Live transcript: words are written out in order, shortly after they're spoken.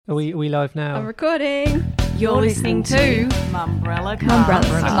Are we live now? I'm recording. You're listening to Mumbrella Cast.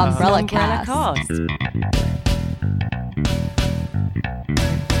 Mumbrella Cast.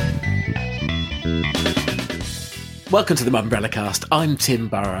 Welcome to the Mumbrella Cast. I'm Tim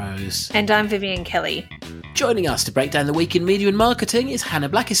Burrows. And I'm Vivian Kelly. Joining us to break down the week in media and marketing is Hannah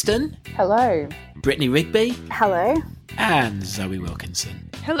Blackiston. Hello. Brittany Rigby. Hello. And Zoe Wilkinson.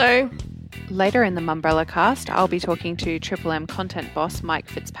 Hello. Later in the Mumbrella Cast, I'll be talking to Triple M content boss Mike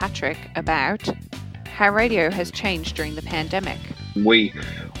Fitzpatrick about how radio has changed during the pandemic. We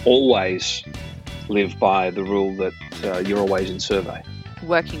always live by the rule that you're always in survey.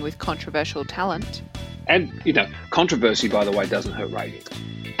 Working with controversial talent. And, controversy, by the way, doesn't hurt ratings.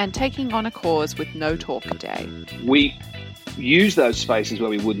 And taking on a cause with no talk a day. We use those spaces where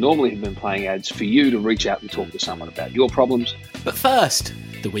we would normally have been playing ads for you to reach out and talk to someone about your problems. But first,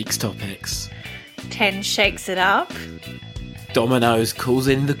 the week's topics. 10 shakes it up. Domino's calls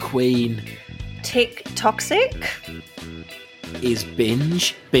in the Queen. Tick toxic. Is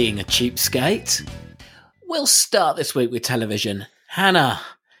binge being a cheapskate? We'll start this week with television. Hannah,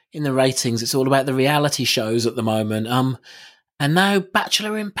 in the ratings, it's all about the reality shows at the moment. And now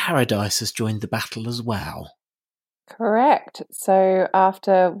Bachelor in Paradise has joined the battle as well. Correct. So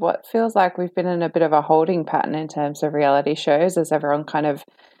after what feels like we've been in a bit of a holding pattern in terms of reality shows, as everyone kind of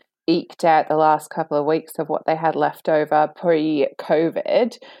eked out the last couple of weeks of what they had left over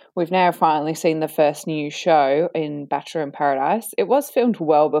pre-COVID, we've now finally seen the first new show in Bachelor in Paradise. It was filmed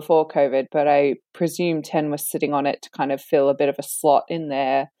well before COVID, but I presume 10 was sitting on it to kind of fill a bit of a slot in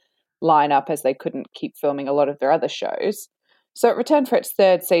their lineup as they couldn't keep filming a lot of their other shows. So it returned for its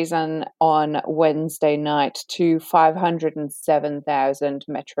third season on Wednesday night to 507,000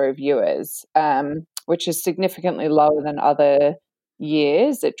 Metro viewers, which is significantly lower than other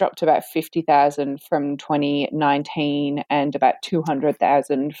years. It dropped to about 50,000 from 2019 and about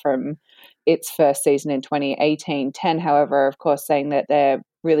 200,000 from its first season in 2018. 10, however, of course, saying that they're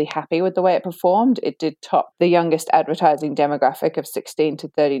really happy with the way it performed. It did top the youngest advertising demographic of 16 to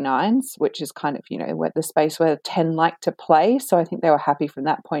 39s, which is kind of, where the space where 10 like to play. So I think they were happy from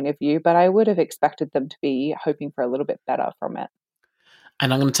that point of view, but I would have expected them to be hoping for a little bit better from it.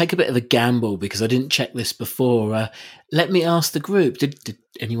 And I'm going to take a bit of a gamble because I didn't check this before. Let me ask the group, did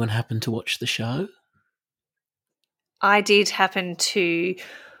anyone happen to watch the show? I did happen to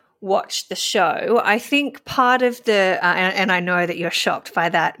watch the show. I think part of the, and I know that you're shocked by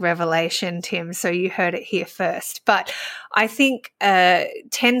that revelation, Tim, so you heard it here first, but I think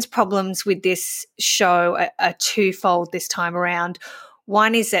 10's problems with this show are twofold this time around.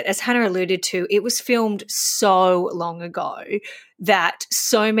 One is that, as Hannah alluded to, it was filmed so long ago that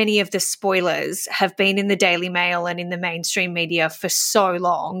so many of the spoilers have been in the Daily Mail and in the mainstream media for so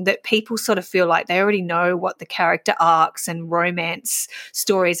long that people sort of feel like they already know what the character arcs and romance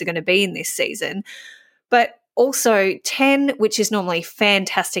stories are going to be in this season. But also 10, which is normally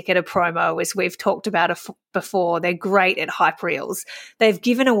fantastic at a promo, as we've talked about before, they're great at hype reels. They've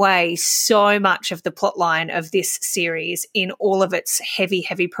given away so much of the plotline of this series in all of its heavy,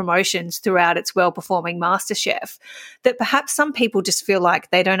 heavy promotions throughout its well-performing MasterChef that perhaps some people just feel like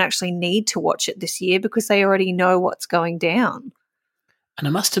they don't actually need to watch it this year because they already know what's going down. And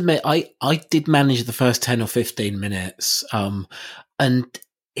I must admit, I did manage the first 10 or 15 minutes, and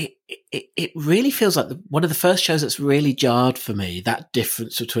it really feels like one of the first shows that's really jarred for me, that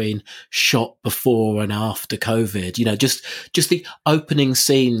difference between shot before and after COVID. Just the opening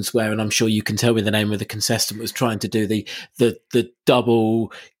scenes where, and I'm sure you can tell me the name of the contestant, was trying to do the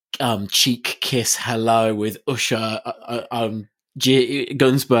double cheek kiss hello with Usher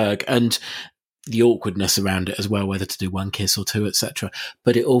Gunsberg, and the awkwardness around it as well, whether to do one kiss or two, etc.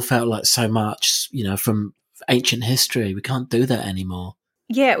 But it all felt like so much, from ancient history. We can't do that anymore.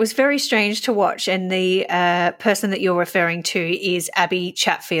 Yeah, it was very strange to watch, and the person that you're referring to is Abby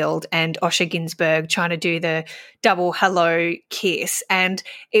Chatfield and Osher Ginsberg trying to do the double hello kiss, and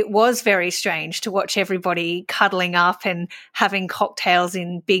it was very strange to watch everybody cuddling up and having cocktails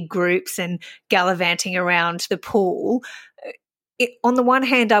in big groups and gallivanting around the pool. On the one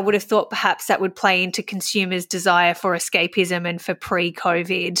hand, I would have thought perhaps that would play into consumers' desire for escapism and for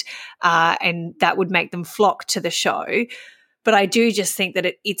pre-COVID, and that would make them flock to the show. But I do just think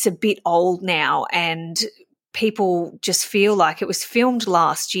that it's a bit old now, and people just feel like it was filmed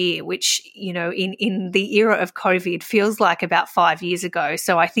last year, which, in the era of COVID feels like about 5 years ago.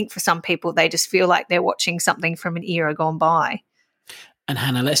 So I think for some people, they just feel like they're watching something from an era gone by. And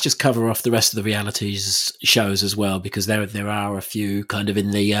Hannah, let's just cover off the rest of the reality shows as well, because there are a few kind of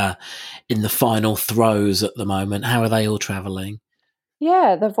in the final throes at the moment. How are they all travelling?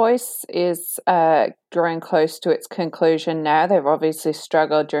 Yeah, The Voice is drawing close to its conclusion now. They've obviously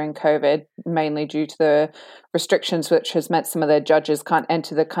struggled during COVID, mainly due to the restrictions, which has meant some of their judges can't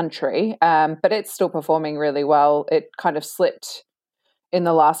enter the country. But it's still performing really well. It kind of slipped in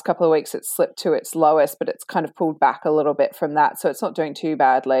the last couple of weeks. It slipped to its lowest, but it's kind of pulled back a little bit from that. So it's not doing too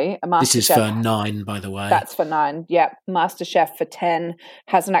badly. This is for 9, by the way. That's for 9. Yep. MasterChef for 10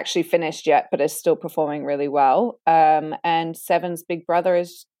 hasn't actually finished yet, but is still performing really well. And 7's Big Brother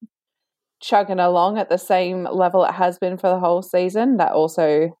is chugging along at the same level it has been for the whole season. That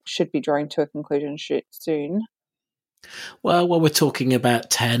also should be drawing to a conclusion soon. Well, while we're talking about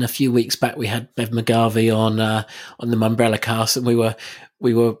 10, a few weeks back we had Bev McGarvey on the Mumbrella Cast, and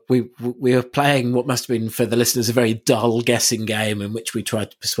we were playing what must have been for the listeners a very dull guessing game in which we tried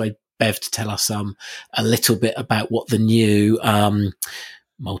to persuade Bev to tell us a little bit about what the new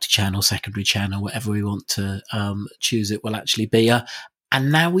multi-channel, secondary channel, whatever we want to choose it, will actually be.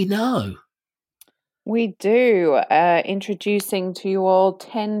 And now we know. We do. Introducing to you all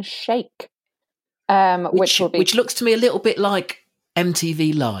 10 Shake. Which looks to me a little bit like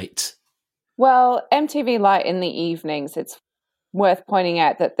MTV Lite. Well, MTV Lite in the evenings, it's worth pointing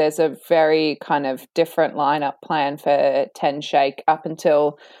out that there's a very kind of different lineup plan for 10 Shake. Up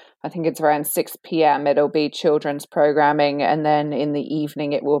until I think it's around 6 p.m. it'll be children's programming, and then in the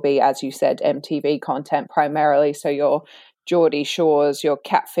evening it will be, as you said, MTV content primarily. So your Geordie Shores, your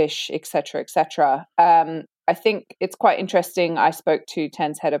Catfish, etc., etc. I think it's quite interesting. I spoke to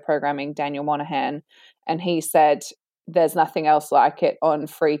 10's head of programming, Daniel Monahan, and he said there's nothing else like it on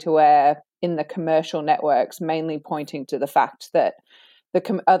free-to-air in the commercial networks, mainly pointing to the fact that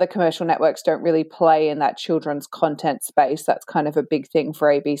the other commercial networks don't really play in that children's content space. That's kind of a big thing for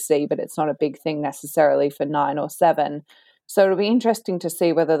ABC, but it's not a big thing necessarily for 9 or 7. So it'll be interesting to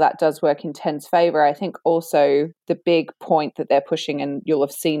see whether that does work in 10's favour. I think also the big point that they're pushing, and you'll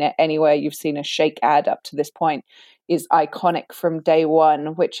have seen it anywhere you've seen a Shake ad up to this point, is iconic from day one,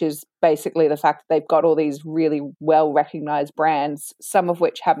 which is basically the fact that they've got all these really well-recognised brands, some of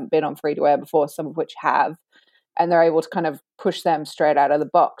which haven't been on free-to-air before, some of which have, and they're able to kind of push them straight out of the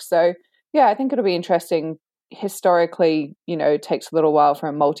box. So, yeah, I think it'll be interesting. Historically, it takes a little while for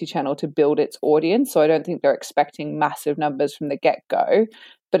a multi-channel to build its audience, so I don't think they're expecting massive numbers from the get-go.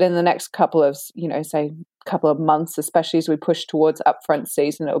 But in the next couple of, say, couple of months, especially as we push towards upfront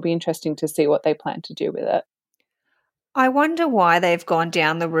season, it'll be interesting to see what they plan to do with it. I wonder why they've gone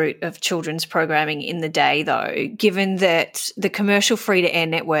down the route of children's programming in the day, though, given that the commercial free-to-air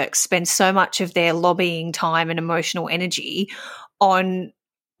networks spend so much of their lobbying time and emotional energy on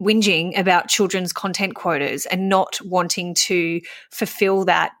whinging about children's content quotas and not wanting to fulfill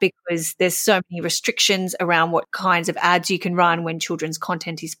that because there's so many restrictions around what kinds of ads you can run when children's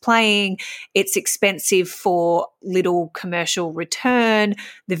content is playing. It's expensive for little commercial return.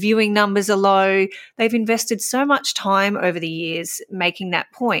 The viewing numbers are low. They've invested so much time over the years making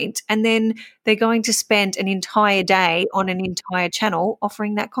that point, and then they're going to spend an entire day on an entire channel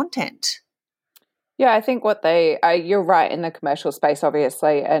offering that content. Yeah, I think you're right in the commercial space,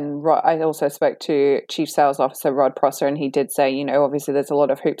 obviously. And I also spoke to Chief Sales Officer Rod Prosser, and he did say, obviously there's a lot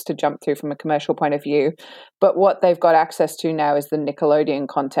of hoops to jump through from a commercial point of view. But what they've got access to now is the Nickelodeon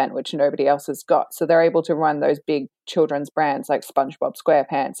content, which nobody else has got. So they're able to run those big children's brands like SpongeBob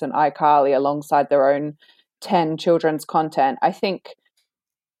SquarePants and iCarly alongside their own 10 children's content. I think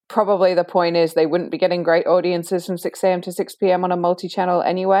probably the point is they wouldn't be getting great audiences from 6 a.m. to 6 p.m. on a multi-channel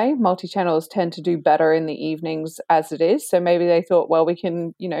anyway. Multi-channels tend to do better in the evenings as it is. So maybe they thought, well, we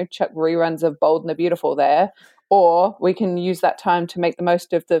can, chuck reruns of Bold and the Beautiful there, or we can use that time to make the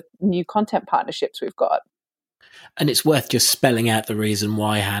most of the new content partnerships we've got. And it's worth just spelling out the reason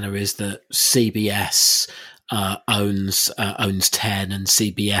why, Hannah, is that CBS owns 10, and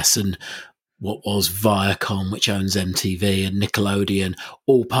CBS and what was Viacom, which owns MTV, and Nickelodeon,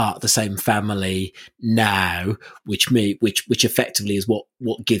 all part of the same family now, which effectively is what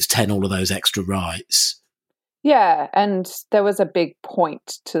gives 10 all of those extra rights. Yeah, and there was a big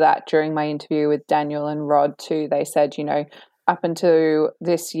point to that during my interview with Daniel and Rod too. They said, up until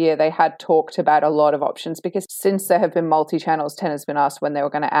this year, they had talked about a lot of options, because since there have been multi-channels, 10 has been asked when they were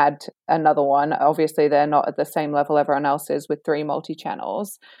going to add another one. Obviously, they're not at the same level everyone else is with 3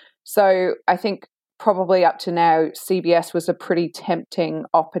 multi-channels. So I think probably up to now, CBS was a pretty tempting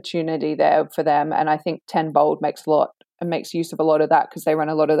opportunity there for them. And I think 10 Bold makes use of a lot of that, because they run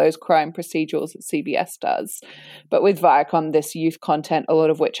a lot of those crime procedurals that CBS does. But with Viacom, this youth content, a lot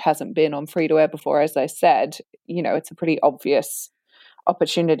of which hasn't been on free-to-air before, as I said, it's a pretty obvious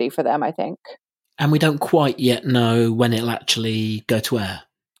opportunity for them, I think. And we don't quite yet know when it'll actually go to air.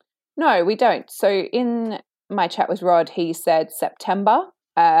 No, we don't. So in my chat with Rod, he said September,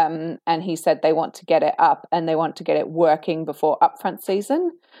 and he said they want to get it up and they want to get it working before upfront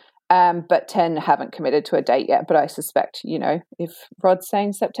season. But 10 haven't committed to a date yet. But I suspect, if Rod's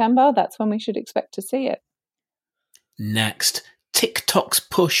saying September, that's when we should expect to see it. Next, TikTok's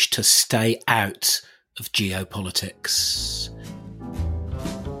push to stay out of geopolitics.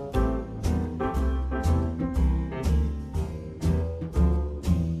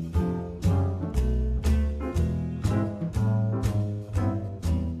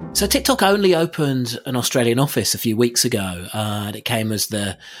 So TikTok only opened an Australian office a few weeks ago, and it came as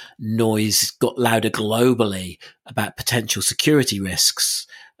the noise got louder globally about potential security risks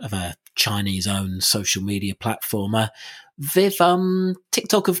of a Chinese-owned social media platform. Viv,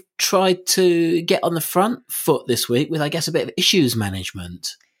 TikTok have tried to get on the front foot this week with, I guess, a bit of issues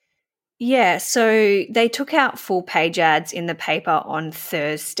management. Yeah, so they took out full page ads in the paper on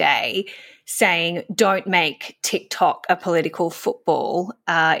Thursday saying don't make TikTok a political football,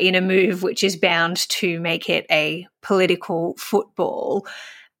 in a move which is bound to make it a political football.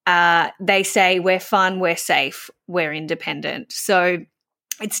 They say we're fun, we're safe, we're independent. So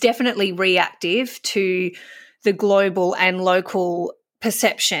it's definitely reactive to the global and local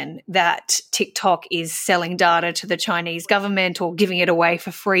perception that TikTok is selling data to the Chinese government or giving it away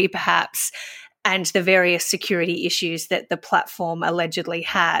for free perhaps, and the various security issues that the platform allegedly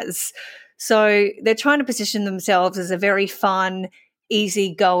has. So they're trying to position themselves as a very fun,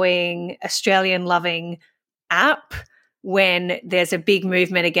 easygoing, Australian-loving app when there's a big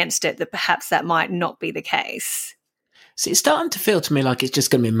movement against it that perhaps that might not be the case. See, it's starting to feel to me like it's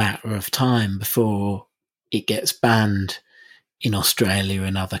just going to be a matter of time before it gets banned in Australia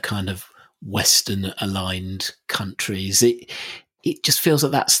and other kind of Western-aligned countries. It just feels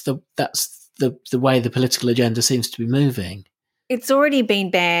like that's the way the political agenda seems to be moving. It's already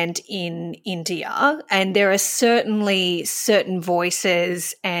been banned in India, and there are certainly certain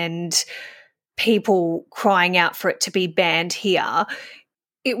voices and people crying out for it to be banned here.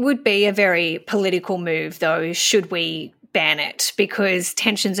 It would be a very political move, though, should we ban it, because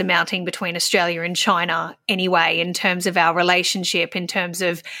tensions are mounting between Australia and China anyway in terms of our relationship, in terms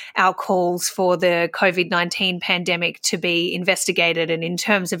of our calls for the COVID-19 pandemic to be investigated, and in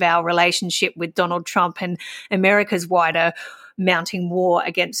terms of our relationship with Donald Trump and America's wider mounting war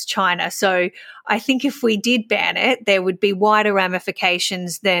against China. So I think if we did ban it, there would be wider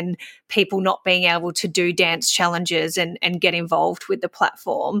ramifications than people not being able to do dance challenges and get involved with the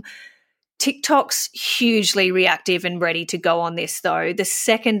platform. TikTok's hugely reactive and ready to go on this, though. The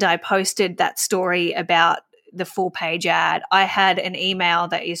second I posted that story about the full page ad, I had an email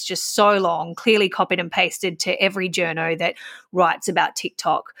that is just so long, clearly copied and pasted to every journo that writes about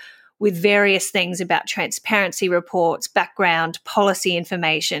TikTok, with various things about transparency reports, background, policy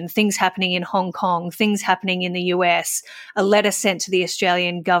information, things happening in Hong Kong, things happening in the US, a letter sent to the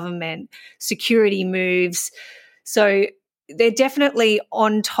Australian government, security moves. So they're definitely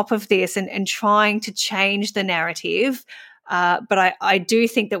on top of this and trying to change the narrative. But I do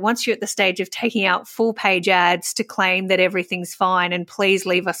think that once you're at the stage of taking out full page ads to claim that everything's fine and please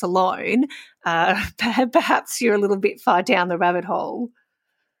leave us alone, perhaps you're a little bit far down the rabbit hole.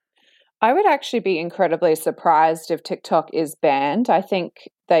 I would actually be incredibly surprised if TikTok is banned. I think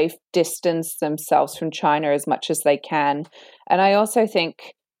they've distanced themselves from China as much as they can. And I also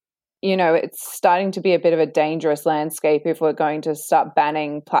think, it's starting to be a bit of a dangerous landscape if we're going to start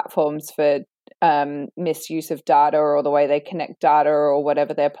banning platforms for misuse of data or the way they connect data or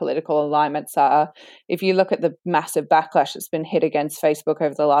whatever their political alignments are. If you look at the massive backlash that's been hit against Facebook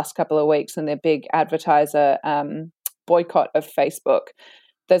over the last couple of weeks and their big advertiser boycott of Facebook,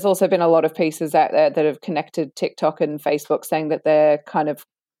 there's also been a lot of pieces out there that have connected TikTok and Facebook saying that they're kind of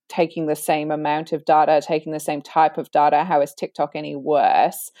taking the same amount of data, taking the same type of data. How is TikTok any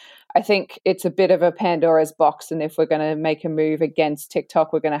worse? I think it's a bit of a Pandora's box. And if we're going to make a move against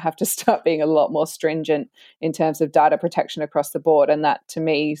TikTok, we're going to have to start being a lot more stringent in terms of data protection across the board. And that, to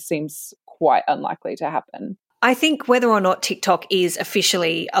me, seems quite unlikely to happen. I think whether or not TikTok is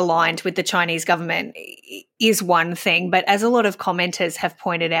officially aligned with the Chinese government is one thing, but as a lot of commenters have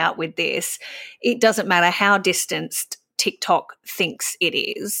pointed out with this, it doesn't matter how distanced TikTok thinks it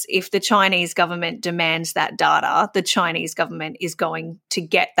is. If the Chinese government demands that data, the Chinese government is going to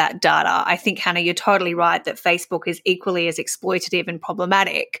get that data. I think, Hannah, you're totally right that Facebook is equally as exploitative and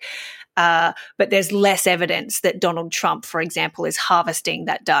problematic. But there's less evidence that Donald Trump, for example, is harvesting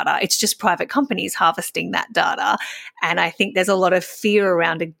that data. It's just private companies harvesting that data. And I think there's a lot of fear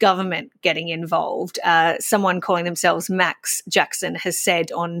around a government getting involved. Someone calling themselves Max Jackson has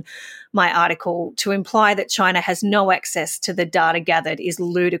said on my article to imply that China has no access to the data gathered is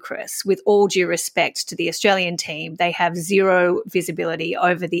ludicrous. With all due respect to the Australian team, they have zero visibility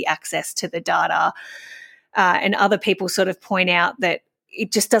over the access to the data. And other people sort of point out that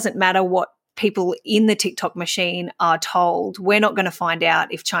it just doesn't matter what people in the TikTok machine are told. We're not going to find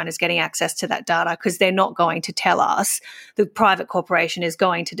out if China's getting access to that data because they're not going to tell us. The private corporation is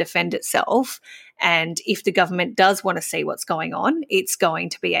going to defend itself. And if the government does want to see what's going on, it's going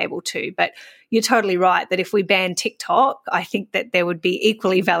to be able to. But you're totally right that if we ban TikTok, I think that there would be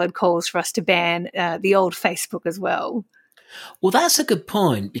equally valid calls for us to ban the old Facebook as well. Well, that's a good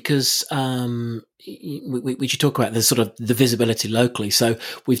point because we should talk about the sort of the visibility locally. So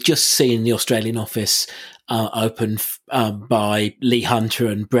we've just seen the Australian office open by Lee Hunter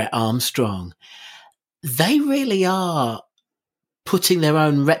and Brett Armstrong. They really are putting their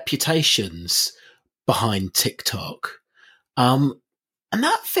own reputations behind TikTok. And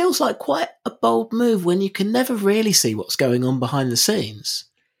that feels like quite a bold move when you can never really see what's going on behind the scenes.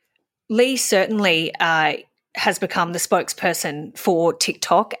 Lee certainly has become the spokesperson for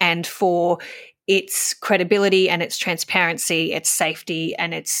TikTok and for its credibility and its transparency, its safety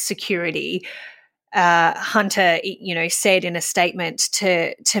and its security. Hunter, said in a statement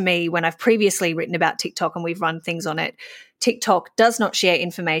to me when I've previously written about TikTok and we've run things on it, TikTok does not share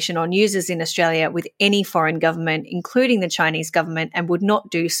information on users in Australia with any foreign government, including the Chinese government, and would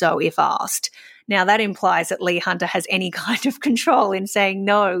not do so if asked. Now, that implies that Lee Hunter has any kind of control in saying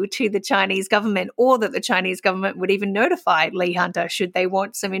no to the Chinese government, or that the Chinese government would even notify Lee Hunter should they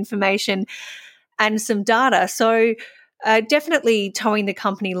want some information and some data. So definitely towing the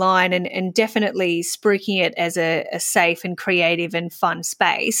company line and definitely spruiking it as a safe and creative and fun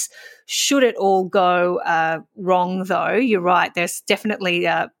space. Should it all go wrong, though, you're right, there's definitely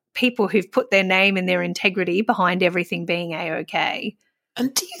people who've put their name and their integrity behind everything being A-OK.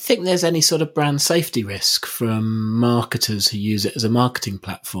 And do you think there's any sort of brand safety risk from marketers who use it as a marketing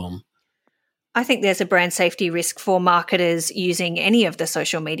platform? I think there's a brand safety risk for marketers using any of the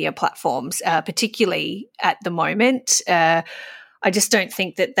social media platforms, particularly at the moment. I just don't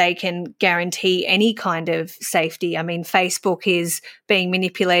think that they can guarantee any kind of safety. I mean, Facebook is being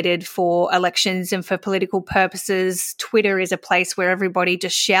manipulated for elections and for political purposes. Twitter is a place where everybody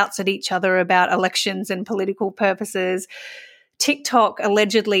just shouts at each other about elections and political purposes. TikTok,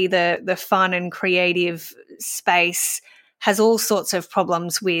 allegedly the fun and creative space, has all sorts of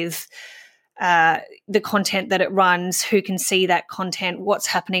problems with the content that it runs, who can see that content, what's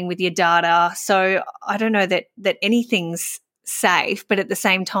happening with your data. So I don't know that anything's safe, but at the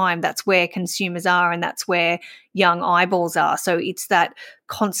same time, that's where consumers are and that's where young eyeballs are. So it's that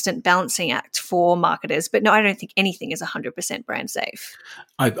constant balancing act for marketers. But no, I don't think anything is 100% brand safe.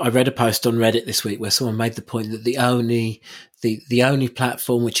 I read a post on Reddit this week where someone made the point that the only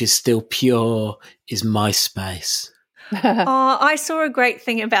platform which is still pure is MySpace. I saw a great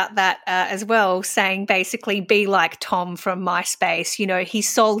thing about that as well, saying basically be like Tom from MySpace. You know, he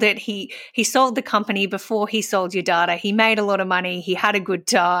sold it. He sold the company before he sold your data. He made a lot of money. He had a good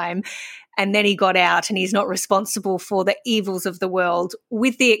time. And then he got out and he's not responsible for the evils of the world,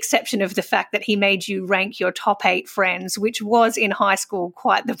 with the exception of the fact that he made you rank your top 8 friends, which was in high school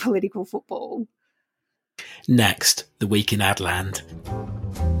quite the political football. Next, the week in Adland.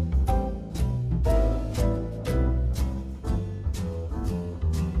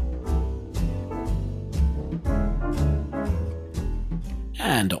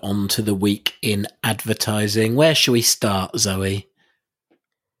 And on to the week in advertising. Where shall we start, Zoe?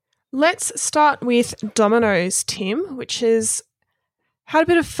 Let's start with Domino's, Tim, which has had a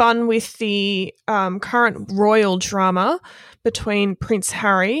bit of fun with the current royal drama between Prince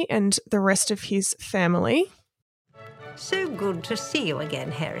Harry and the rest of his family. So good to see you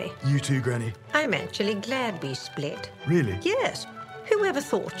again, Harry. You too, Granny. I'm actually glad we split. Really? Yes. Whoever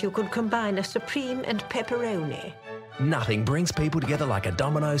thought you could combine a supreme and pepperoni? Nothing brings people together like a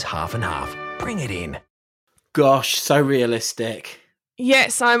Domino's half and half. Bring it in. Gosh, so realistic.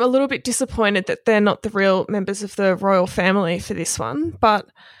 Yes, I'm a little bit disappointed that they're not the real members of the royal family for this one, but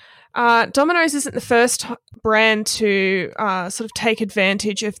Domino's isn't the first brand to sort of take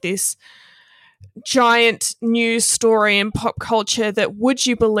advantage of this giant news story in pop culture that, would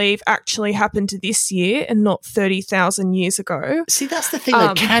you believe, actually happened this year and not 30,000 years ago. See, that's the thing,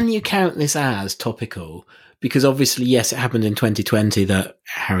 though. Can you count this as topical? Because obviously, yes, it happened in 2020 that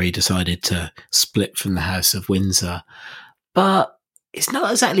Harry decided to split from the House of Windsor. But it's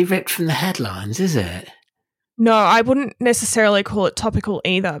not exactly ripped from the headlines, is it? No, I wouldn't necessarily call it topical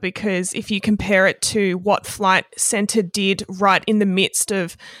either, because if you compare it to what Flight Centre did right in the midst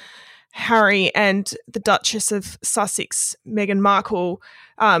of Harry and the Duchess of Sussex, Meghan Markle,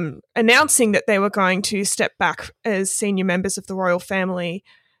 announcing that they were going to step back as senior members of the royal family,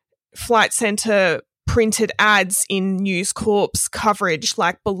 Flight Centre printed ads in News Corp's coverage,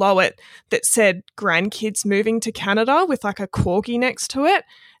 like below it, that said grandkids moving to Canada with like a corgi next to it.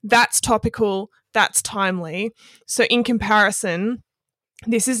 That's topical. That's timely. So in comparison,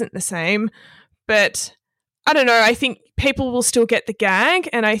 this isn't the same. But I don't know. I think people will still get the gag,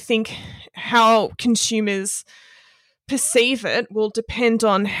 and I think how consumers perceive it will depend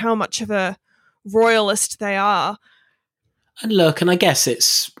on how much of a royalist they are. And look, and I guess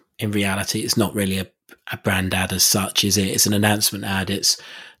it's, in reality, it's not really a brand ad as such, is it? It's an announcement ad. It's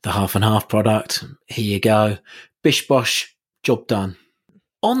the Half and Half product. Here you go. Bish bosh, job done.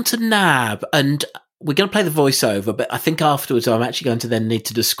 On to NAB, and we're going to play the voiceover, but I think afterwards I'm actually going to then need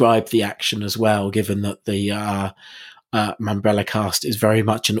to describe the action as well, given that the Mumbrella cast is very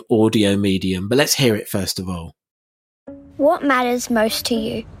much an audio medium. But let's hear it first of all. What matters most to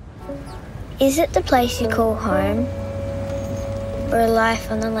you? Is it the place you call home? Or a life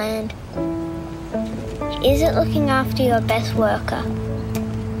on the land? Is it looking after your best worker?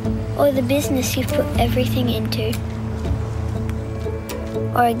 Or the business you've put everything into?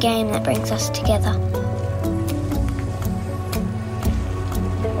 Or a game that brings us together?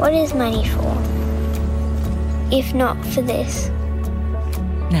 What is money for? If not for this?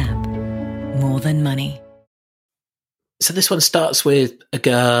 NAB. More than money. So this one starts with a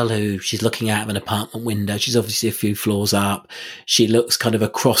girl who she's looking out of an apartment window. She's obviously a few floors up. She looks kind of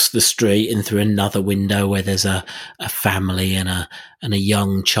across the street and through another window where there's a family and a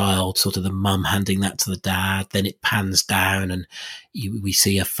young child, sort of the mum handing that to the dad. Then it pans down and we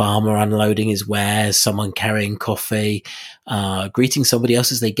see a farmer unloading his wares, someone carrying coffee, greeting somebody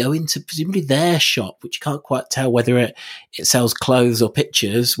else as they go into presumably their shop, which you can't quite tell whether it sells clothes or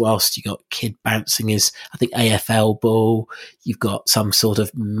pictures, whilst you got kid bouncing his, I think, AFL ball. You've got some sort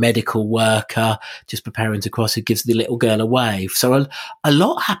of medical worker just preparing to cross who gives the little girl a wave. So a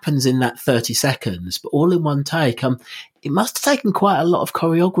lot happens in that 30 seconds, but all in one take. It must have taken quite a lot of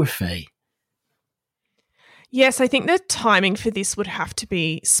choreography. Yes, I think the timing for this would have to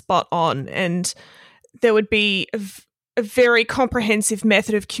be spot on, and there would be a very comprehensive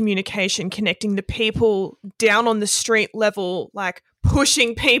method of communication connecting the people down on the street level, like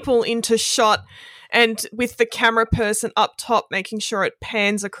pushing people into shot, and with the camera person up top making sure it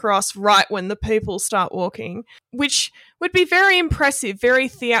pans across right when the people start walking, which would be very impressive, very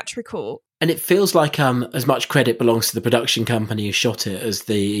theatrical. And it feels like as much credit belongs to the production company who shot it as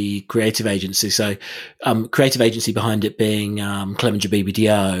the creative agency. So creative agency behind it being Clement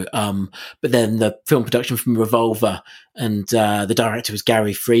BBDO, but then the film production from Revolver, and the director was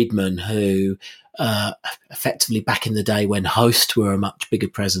Gary Friedman, who effectively back in the day when Host were a much bigger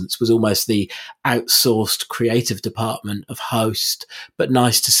presence, was almost the outsourced creative department of Host. But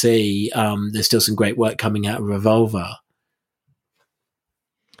nice to see there's still some great work coming out of Revolver.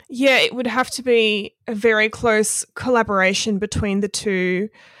 Yeah, it would have to be a very close collaboration between the two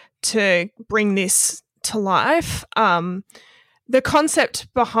to bring this to life. The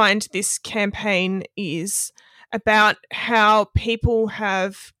concept behind this campaign is about how people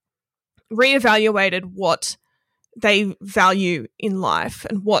have reevaluated what they value in life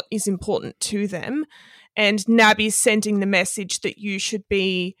and what is important to them. And NAB is sending the message that you should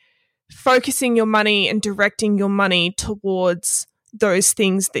be focusing your money and directing your money towards those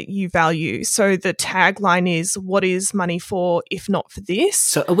things that you value. So the tagline is, what is money for if not for this?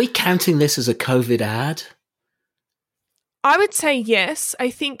 So are we counting this as a COVID ad? I would say yes. I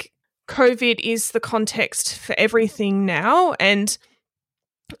think COVID is the context for everything now. And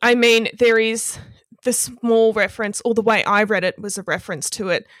I mean, there is the small reference, or the way I read it was a reference to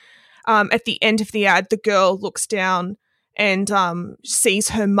it. At the end of the ad, the girl looks down and sees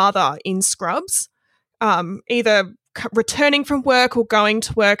her mother in scrubs, either returning from work or going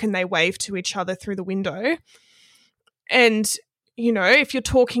to work, and they wave to each other through the window. And, you know, if you're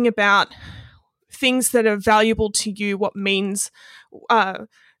talking about things that are valuable to you, what means the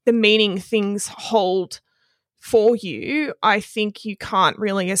meaning things hold for you, I think you can't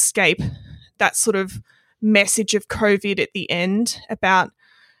really escape that sort of message of COVID at the end about,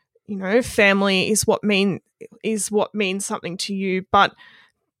 you know, family is what means something to you, but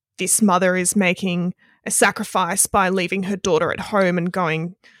this mother is making a sacrifice by leaving her daughter at home and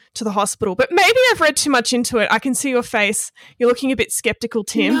going to the hospital. But maybe I've read too much into it. I can see your face. You're looking a bit skeptical,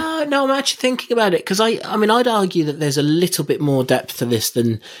 Tim. No, I'm actually thinking about it, because I mean, I'd argue that there's a little bit more depth to this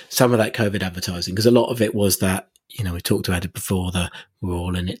than some of that COVID advertising, because a lot of it was that, you know, we talked about it before, the we're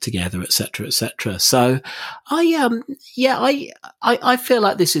all in it together, et cetera, et cetera. So I feel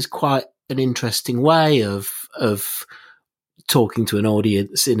like this is quite an interesting way of talking to an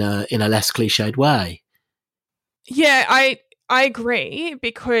audience in a less cliched way. Yeah, I agree,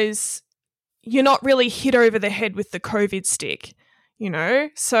 because you're not really hit over the head with the COVID stick,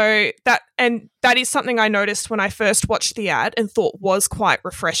 So that is something I noticed when I first watched the ad and thought was quite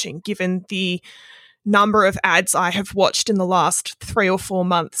refreshing, given the number of ads I have watched in the last 3 or 4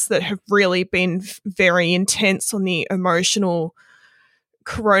 months that have really been very intense on the emotional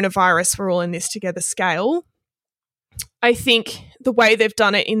coronavirus, we're all in this together scale. I think the way they've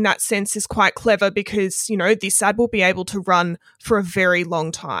done it in that sense is quite clever, because, this ad will be able to run for a very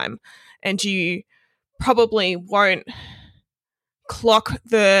long time, and you probably won't clock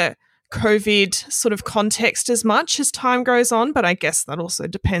the COVID sort of context as much as time goes on, but I guess that also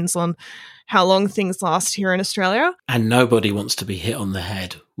depends on how long things last here in Australia. And nobody wants to be hit on the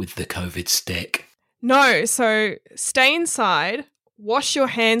head with the COVID stick. No, so stay inside, wash your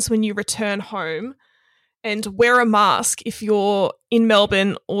hands when you return home, and wear a mask if you're in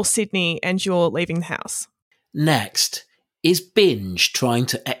Melbourne or Sydney and you're leaving the house. Next, is Binge trying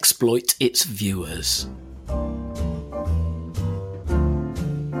to exploit its viewers?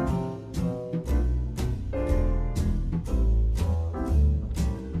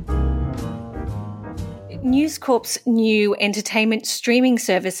 News Corp's new entertainment streaming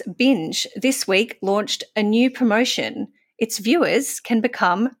service, Binge, this week launched a new promotion. Its viewers can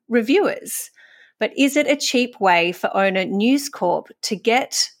become reviewers. But is it a cheap way for owner News Corp to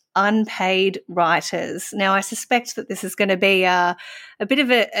get unpaid writers? Now, I suspect that this is going to be a bit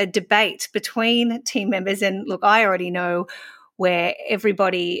of a debate between team members. And look, I already know where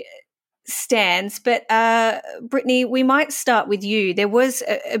everybody stands. But Brittany, we might start with you. There was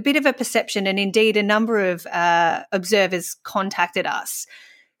a bit of a perception, and indeed a number of observers contacted us,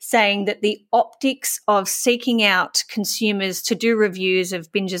 saying that the optics of seeking out consumers to do reviews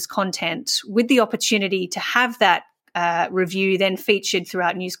of Binge's content, with the opportunity to have that review then featured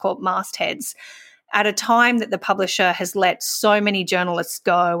throughout News Corp mastheads, at a time that the publisher has let so many journalists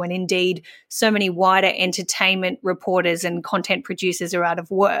go, and indeed so many wider entertainment reporters and content producers are out of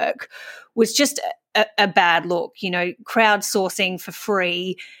work, was just a bad look. Crowdsourcing for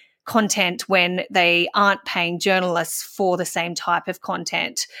free content when they aren't paying journalists for the same type of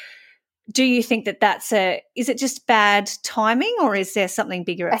content. Do you think that is it just bad timing, or is there something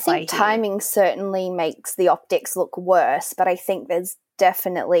bigger at play here? I think timing certainly makes the optics look worse, but I think there's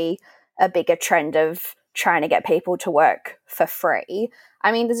definitely a bigger trend of trying to get people to work for free.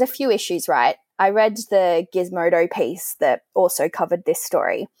 I mean, there's a few issues, right? I read the Gizmodo piece that also covered this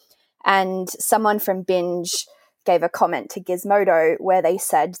story, and someone from Binge gave a comment to Gizmodo where they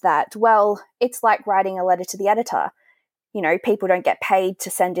said that, well, it's like writing a letter to the editor. People don't get paid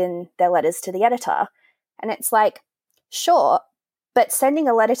to send in their letters to the editor. And it's like, sure, but sending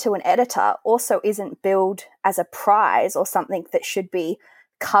a letter to an editor also isn't billed as a prize or something that should be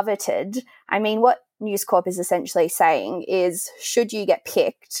coveted. I mean, what News Corp is essentially saying is, should you get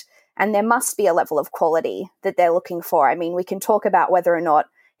picked, and there must be a level of quality that they're looking for. I mean, we can talk about whether or not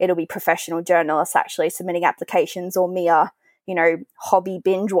it'll be professional journalists actually submitting applications or mere, hobby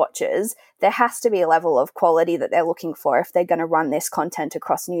binge watchers. There has to be a level of quality that they're looking for if they're going to run this content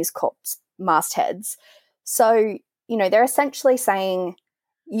across News Corp's mastheads. So, they're essentially saying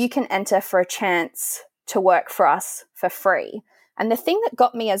you can enter for a chance to work for us for free. And the thing that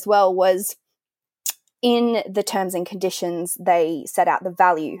got me as well was, in the terms and conditions, they set out the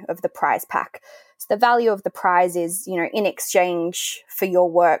value of the prize pack. So the value of the prize is, in exchange for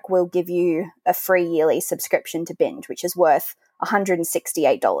your work, we'll give you a free yearly subscription to Binge, which is worth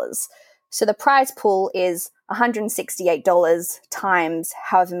 $168. So the prize pool is $168 times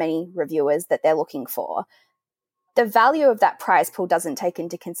however many reviewers that they're looking for. The value of that prize pool doesn't take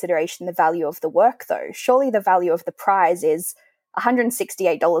into consideration the value of the work, though. Surely the value of the prize is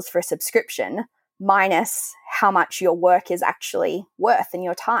 $168 for a subscription minus how much your work is actually worth in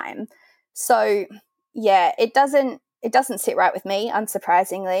your time. So, yeah, it doesn't sit right with me,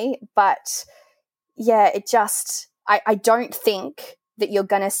 unsurprisingly. But, yeah, I don't think that you're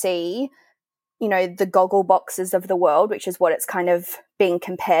going to see, the goggle boxes of the world, which is what it's kind of being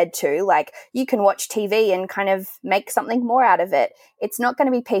compared to. Like, you can watch TV and kind of make something more out of it. It's not going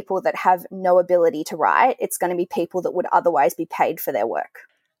to be people that have no ability to write. It's going to be people that would otherwise be paid for their work.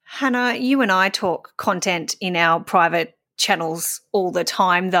 Hannah, you and I talk content in our private channels all the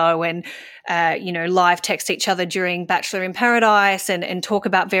time, though, and live text each other during Bachelor in Paradise and talk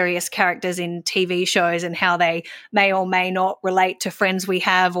about various characters in TV shows and how they may or may not relate to friends we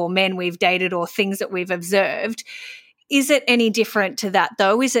have or men we've dated or things that we've observed. Is it any different to that,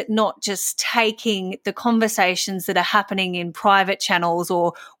 though? Is it not just taking the conversations that are happening in private channels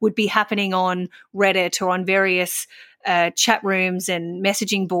or would be happening on Reddit or on various chat rooms and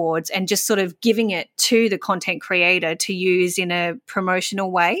messaging boards and just sort of giving it to the content creator to use in a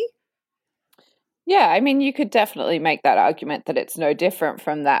promotional way? Yeah, I mean, you could definitely make that argument that it's no different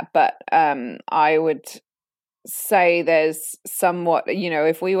from that, but I would say there's somewhat,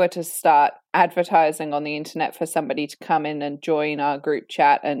 if we were to start advertising on the internet for somebody to come in and join our group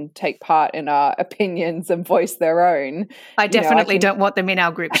chat and take part in our opinions and voice their own. I definitely don't want them in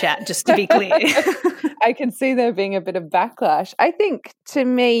our group chat, just to be clear. I can see there being a bit of backlash. I think, to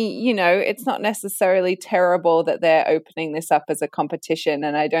me, it's not necessarily terrible that they're opening this up as a competition,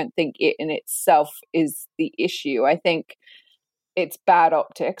 and I don't think it in itself is the issue. I think it's bad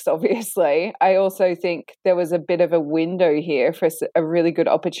optics, obviously. I also think there was a bit of a window here for a really good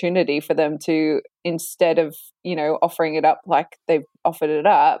opportunity for them to, instead of, offering it up like they've offered it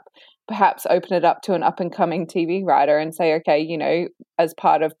up, perhaps open it up to an up-and-coming TV writer and say, okay, as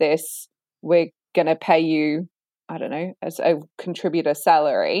part of this, we're going to pay you, I don't know, as a contributor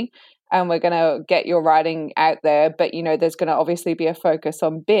salary, and we're going to get your writing out there, but, there's going to obviously be a focus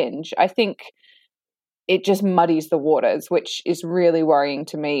on binge. I think it just muddies the waters, which is really worrying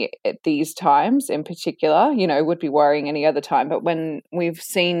to me at these times in particular. Would be worrying any other time. But when we've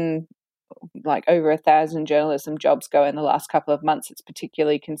seen like over 1,000 journalism jobs go in the last couple of months, it's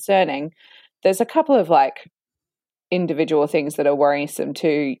particularly concerning. There's a couple of like individual things that are worrisome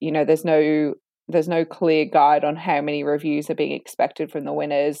too. There's no clear guide on how many reviews are being expected from the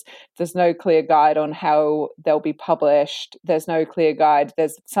winners. There's no clear guide on how they'll be published. There's no clear guide.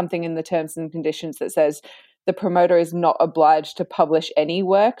 There's something in the terms and conditions that says the promoter is not obliged to publish any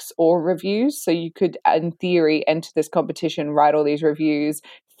works or reviews. So you could, in theory, enter this competition, write all these reviews,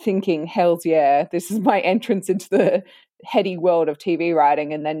 thinking, hells yeah, this is my entrance into the heady world of TV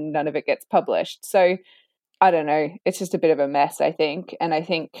writing, and then none of it gets published. So I don't know. It's just a bit of a mess, I think. And I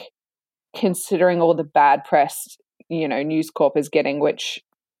think, considering all the bad press, News Corp is getting, which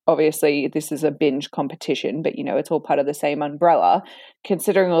obviously this is a binge competition, but, it's all part of the same umbrella.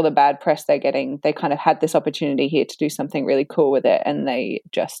 Considering all the bad press they're getting, they kind of had this opportunity here to do something really cool with it, and they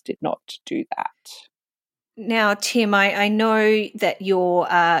just did not do that. Now, Tim, I know that you're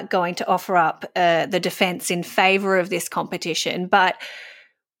going to offer up the defence in favour of this competition, but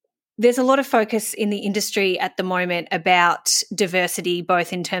there's a lot of focus in the industry at the moment about diversity,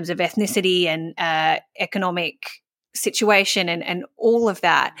 both in terms of ethnicity and economic situation and all of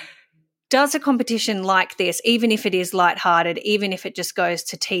that. Does a competition like this, even if it is lighthearted, even if it just goes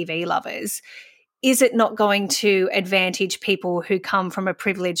to TV lovers, is it not going to advantage people who come from a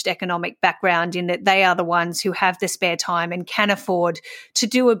privileged economic background in that they are the ones who have the spare time and can afford to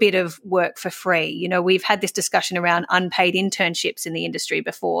do a bit of work for free? We've had this discussion around unpaid internships in the industry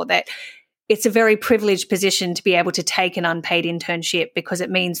before, that it's a very privileged position to be able to take an unpaid internship because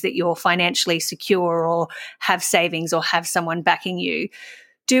it means that you're financially secure or have savings or have someone backing you.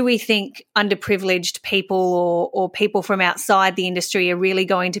 Do we think underprivileged people or people from outside the industry are really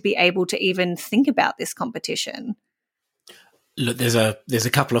going to be able to even think about this competition? Look, there's a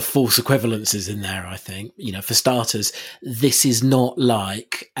couple of false equivalences in there, I think. For starters, this is not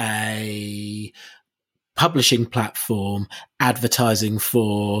like a publishing platform advertising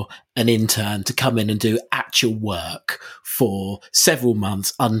for an intern to come in and do actual work for several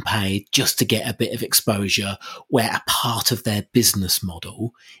months unpaid just to get a bit of exposure, where a part of their business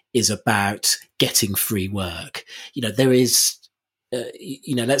model is about getting free work. There is, we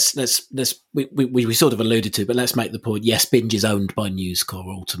sort of alluded to, but let's make the point. Yes, Binge is owned by News Corp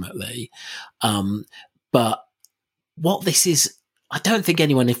ultimately. But what this is, I don't think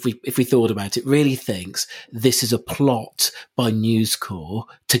anyone, if we thought about it, really thinks this is a plot by News Corp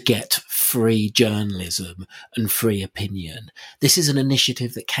to get free journalism and free opinion. This is an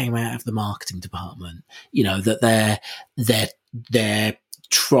initiative that came out of the marketing department. That they're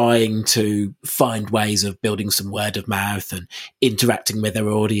trying to find ways of building some word of mouth and interacting with their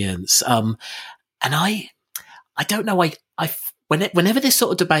audience. And I don't know. Whenever this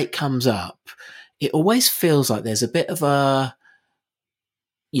sort of debate comes up, it always feels like there's a bit of a,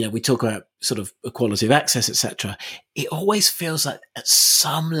 we talk about sort of equality of access, etc. It always feels like at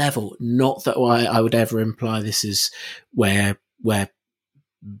some level, not that I would ever imply this is where Brett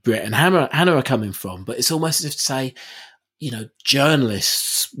and Hannah are coming from, but it's almost as if to say,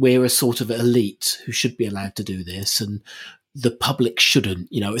 journalists, we're a sort of elite who should be allowed to do this, and the public shouldn't.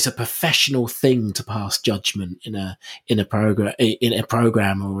 It's a professional thing to pass judgment in a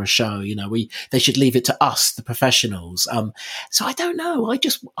program or a show. They should leave it to us, the professionals. So I don't know.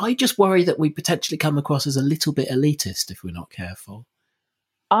 I just worry that we potentially come across as a little bit elitist if we're not careful.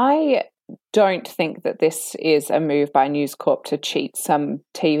 I don't think that this is a move by News Corp to cheat some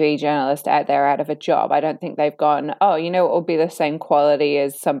TV journalist out there out of a job. I don't think they've gone, oh, you know, it will be the same quality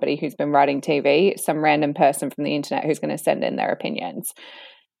as somebody who's been writing TV, some random person from the internet who's going to send in their opinions.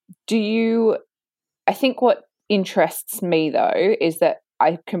 I think what interests me, though, is that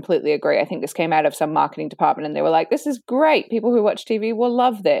I completely agree. I think this came out of some marketing department and they were like, this is great. People who watch TV will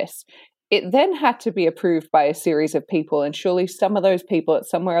love this. It then had to be approved by a series of people, and surely some of those people at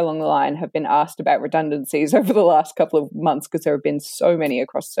somewhere along the line have been asked about redundancies over the last couple of months because there have been so many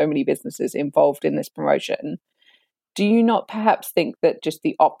across so many businesses involved in this promotion. Do you not perhaps think that just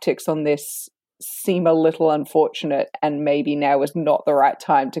the optics on this seem a little unfortunate and maybe now is not the right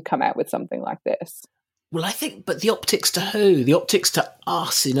time to come out with something like this? Well, I think, but the optics to who? The optics to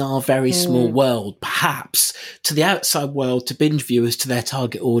us in our very small world, perhaps to the outside world, to binge viewers, to their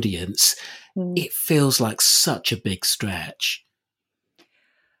target audience. It feels like such a big stretch.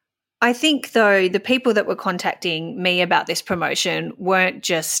 I think, though, the people that were contacting me about this promotion weren't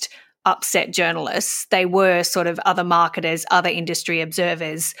just upset journalists. They were sort of other marketers, other industry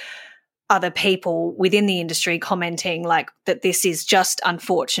observers, other people within the industry commenting like that this is just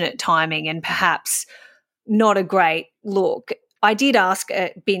unfortunate timing and perhaps not a great look. I did ask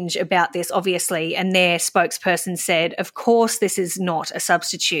Binge about this, obviously, and their spokesperson said, of course, this is not a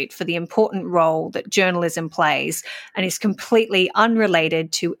substitute for the important role that journalism plays and is completely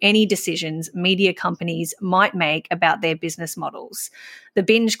unrelated to any decisions media companies might make about their business models. The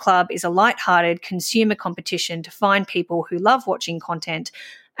Binge Club is a lighthearted consumer competition to find people who love watching content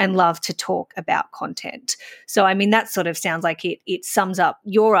and love to talk about content. So, I mean, that sort of sounds like it sums up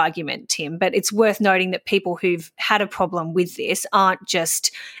your argument, Tim, but it's worth noting that people who've had a problem with this aren't just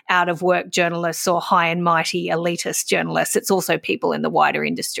out-of-work journalists or high and mighty elitist journalists. It's also people in the wider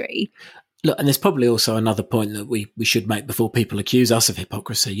industry. Look, and there's probably also another point that we should make before people accuse us of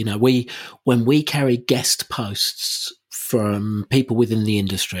hypocrisy. You know, when we carry guest posts from people within the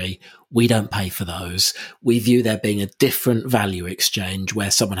industry, we don't pay for those. We view there being a different value exchange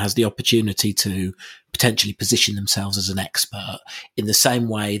where someone has the opportunity to potentially position themselves as an expert in the same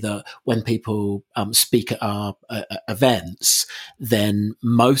way that when people speak at our events, then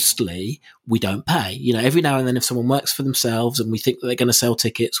mostly we don't pay. You know, every now and then if someone works for themselves and we think that they're going to sell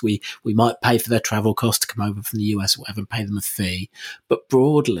tickets, we might pay for their travel cost to come over from the US or whatever and pay them a fee. But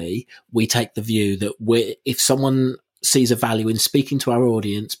broadly, we take the view that if someone sees a value in speaking to our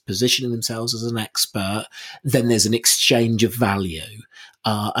audience, positioning themselves as an expert, then there's an exchange of value.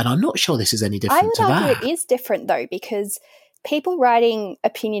 And I'm not sure this is any different to that. I would argue it is different, though, because people writing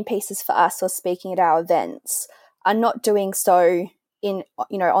opinion pieces for us or speaking at our events are not doing so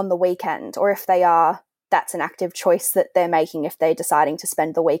on the weekend, or if they are, that's an active choice that they're making if they're deciding to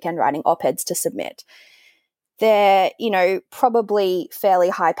spend the weekend writing op-eds to submit. They're, probably fairly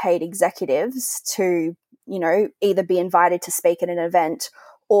high-paid executives to either be invited to speak at an event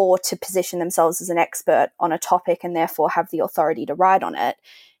or to position themselves as an expert on a topic and therefore have the authority to write on it.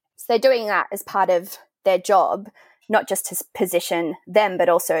 So they're doing that as part of their job, not just to position them, but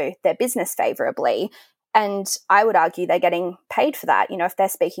also their business favorably. And I would argue they're getting paid for that. If they're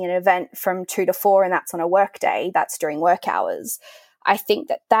speaking at an event from 2 to 4 and that's on a work day, that's during work hours. I think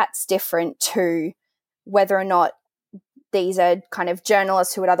that that's different to whether or not these are kind of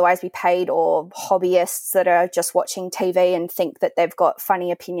journalists who would otherwise be paid or hobbyists that are just watching TV and think that they've got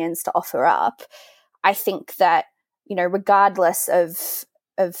funny opinions to offer up. I think that, regardless of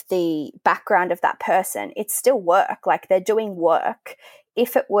the background of that person, it's still work. Like, they're doing work.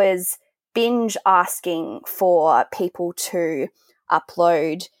 If it was Binge asking for people to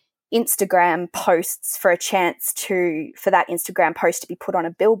upload Instagram posts for a chance for that Instagram post to be put on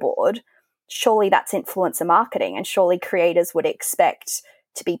a billboard, surely that's influencer marketing, and surely creators would expect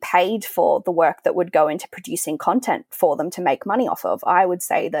to be paid for the work that would go into producing content for them to make money off of. I would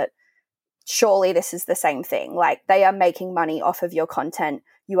say that surely this is the same thing. Like, they are making money off of your content.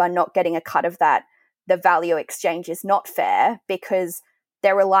 You are not getting a cut of that. The value exchange is not fair because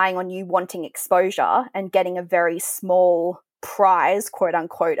they're relying on you wanting exposure and getting a very small prize, quote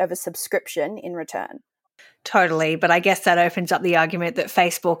unquote, of a subscription in return. Totally, but I guess that opens up the argument that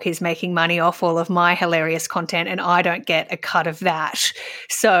Facebook is making money off all of my hilarious content and I don't get a cut of that.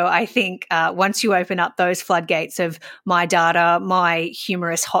 So I think once you open up those floodgates of my data, my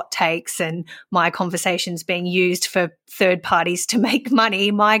humorous hot takes and my conversations being used for third parties to make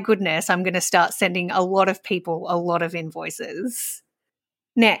money, my goodness, I'm going to start sending a lot of people a lot of invoices.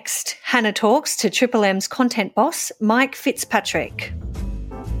 Next, Hannah talks to Triple M's content boss, Mike Fitzpatrick.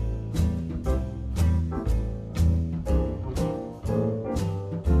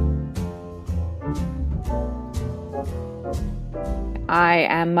 I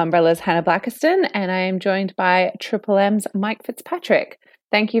am Mumbrella's Hannah Blackiston, and I am joined by Triple M's Mike Fitzpatrick.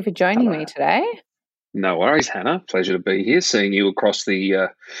 Thank you for joining me today. No worries, Hannah. Pleasure to be here, seeing you across the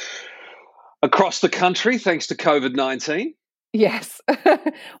country, thanks to COVID-19. Yes. Well,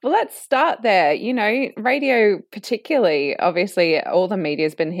 let's start there. You know, radio particularly, obviously all the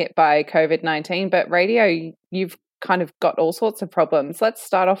media's been hit by COVID-19, but radio, you've kind of got all sorts of problems. Let's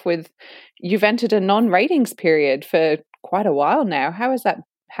start off with, you've entered a non-ratings period for quite a while now. How has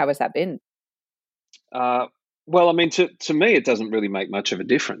that been? Well, I mean, to me, it doesn't really make much of a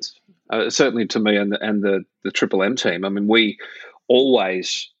difference. Certainly to me and the Triple M team. I mean, we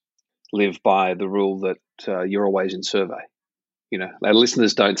always live by the rule that you're always in survey. You know, our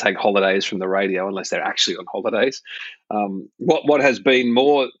listeners don't take holidays from the radio unless they're actually on holidays. What has been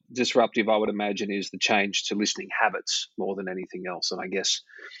more disruptive, I would imagine, is the change to listening habits more than anything else. And I guess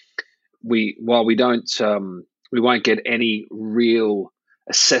while we won't get any real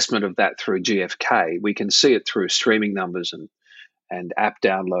assessment of that through GfK, we can see it through streaming numbers and app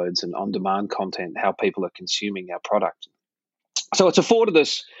downloads and on-demand content, how people are consuming our product. So it's afforded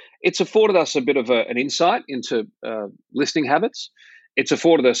us a bit of an insight into listening habits. It's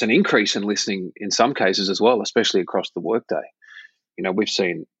afforded us an increase in listening in some cases as well, especially across the workday. You know, we've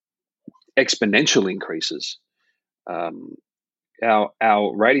seen exponential increases.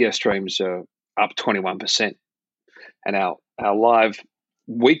 Our radio streams are up 21%, and our live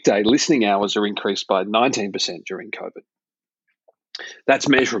weekday listening hours are increased by 19% during COVID. That's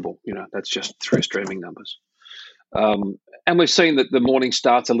measurable. You know, that's just through streaming numbers. And we've seen that the morning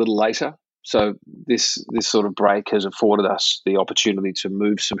starts a little later. So this sort of break has afforded us the opportunity to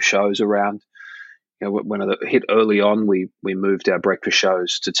move some shows around. You know, when it hit early on, we moved our breakfast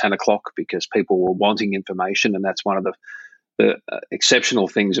shows to 10 o'clock because people were wanting information. And that's one of the exceptional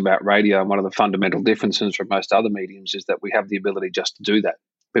things about radio, and one of the fundamental differences from most other mediums is that we have the ability just to do that.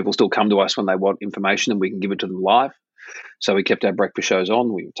 People still come to us when they want information and we can give it to them live. So we kept our breakfast shows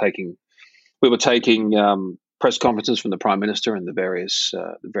on. We were taking press conferences from the Prime Minister and the various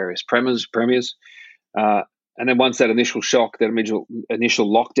premiers. And then once that initial shock, that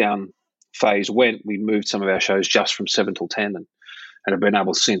initial lockdown phase went, we moved some of our shows just from 7 till 10 and have been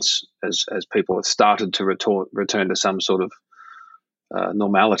able since, as people have started to return to some sort of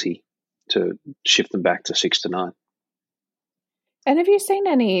normality, to shift them back to 6 to 9. And have you seen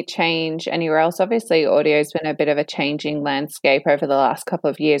any change anywhere else? Obviously, audio's been a bit of a changing landscape over the last couple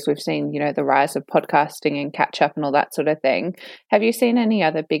of years. We've seen, you know, the rise of podcasting and catch up and all that sort of thing. Have you seen any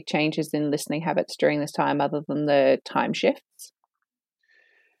other big changes in listening habits during this time other than the time shifts?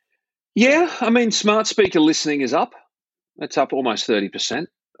 Yeah, I mean, smart speaker listening is up. It's up almost 30%.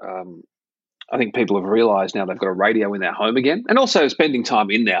 I think people have realised now they've got a radio in their home again, and also spending time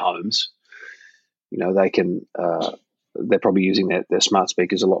in their homes. You know, they can... they're probably using their smart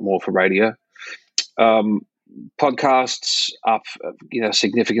speakers a lot more for radio. Podcasts up,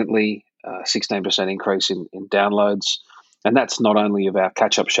 significantly, 16% increase in downloads. And that's not only of our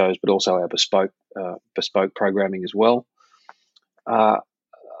catch-up shows, but also our bespoke programming as well. I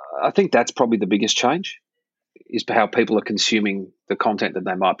think that's probably the biggest change, is how people are consuming the content that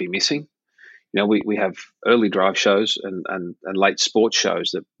they might be missing. You know, we have early drive shows and late sports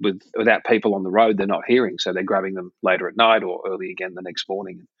shows that without people on the road, they're not hearing. So they're grabbing them later at night or early again the next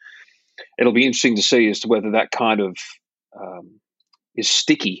morning. It'll be interesting to see as to whether that kind of is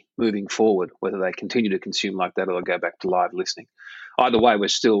sticky moving forward, whether they continue to consume like that or they'll go back to live listening. Either way, we're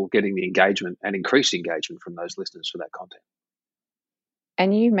still getting the engagement and increased engagement from those listeners for that content.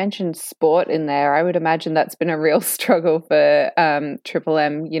 And you mentioned sport in there. I would imagine that's been a real struggle for Triple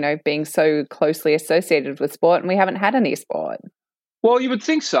M, you know, being so closely associated with sport, and we haven't had any sport. Well, you would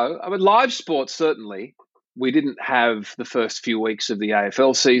think so. I mean, live sports, certainly. We didn't have the first few weeks of the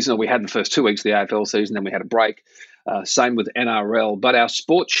AFL season, or we had the first 2 weeks of the AFL season, then we had a break. Same with NRL. But our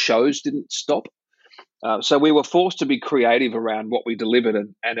sports shows didn't stop. So we were forced to be creative around what we delivered.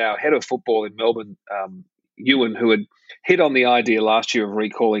 And our head of football in Melbourne, Ewan, who had hit on the idea last year of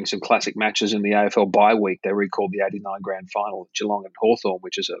recalling some classic matches in the AFL bye week. They recalled the 89 grand final at Geelong and Hawthorn,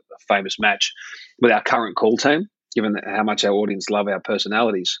 which is a famous match with our current call team, given how much our audience love our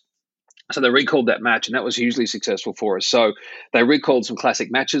personalities. So they recalled that match, and that was hugely successful for us. So they recalled some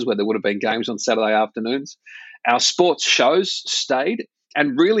classic matches where there would have been games on Saturday afternoons. Our sports shows stayed,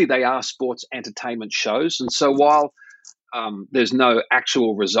 and really they are sports entertainment shows. And so while there's no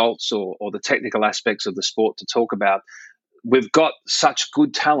actual results or the technical aspects of the sport to talk about, we've got such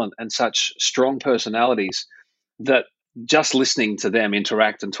good talent and such strong personalities that just listening to them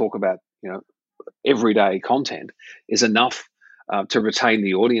interact and talk about, you know, everyday content is enough to retain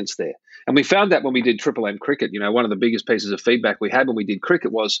the audience there. And we found that when we did Triple M cricket, one of the biggest pieces of feedback we had when we did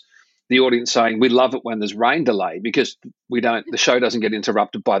cricket was the audience saying, we love it when there's rain delay because the show doesn't get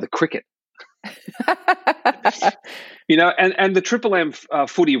interrupted by the cricket. And the Triple M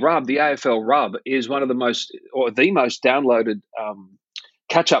footy rub, the AFL rub, is one of the most downloaded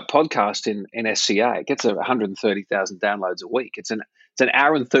catch-up podcast in SCA. It gets 130,000 downloads a week. It's an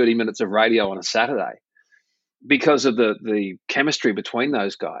hour and 30 minutes of radio on a Saturday because of the chemistry between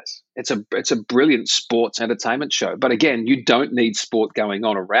those guys. It's a brilliant sports entertainment show. But again, you don't need sport going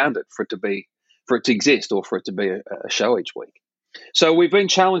on around it for it to exist or for it to be a show each week. So we've been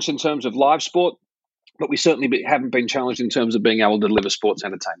challenged in terms of live sport, but we certainly haven't been challenged in terms of being able to deliver sports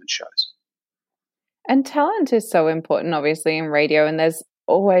entertainment shows. And talent is so important, obviously, in radio, and there's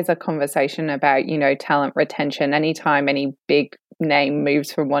always a conversation about, talent retention. Anytime any big name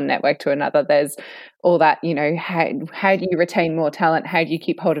moves from one network to another, there's all that, how do you retain more talent? How do you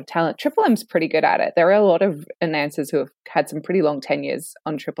keep hold of talent? Triple M's pretty good at it. There are a lot of announcers who have had some pretty long tenures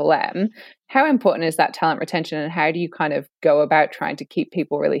on Triple M. How important is that talent retention, and how do you kind of go about trying to keep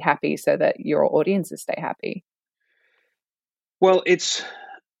people really happy so that your audiences stay happy? Well, it's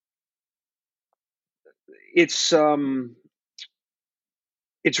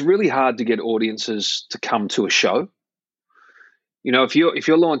really hard to get audiences to come to a show. If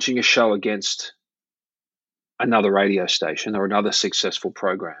you're launching a show against another radio station or another successful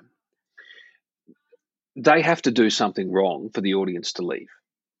program, they have to do something wrong for the audience to leave.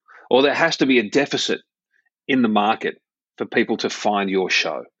 Or there has to be a deficit in the market for people to find your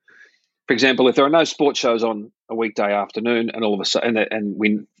show. For example, if there are no sports shows on a weekday afternoon and all of a sudden, and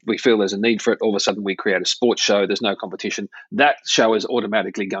we feel there's a need for it, all of a sudden we create a sports show, there's no competition, that show is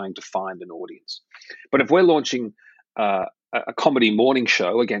automatically going to find an audience. But if we're launching a comedy morning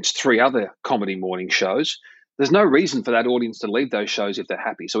show against 3 other comedy morning shows, there's no reason for that audience to leave those shows if they're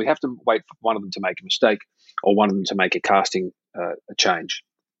happy. So we have to wait for one of them to make a mistake or one of them to make a casting a change.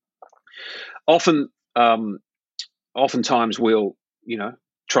 Oftentimes we'll,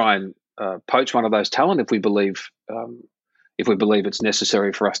 try and poach one of those talent if we believe it's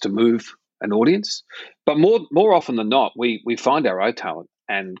necessary for us to move an audience. But more often than not, we find our own talent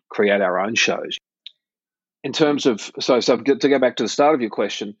and create our own shows. In terms of so to go back to the start of your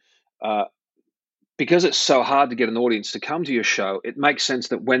question, because it's so hard to get an audience to come to your show, it makes sense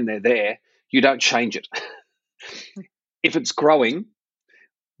that when they're there, you don't change it. If it's growing,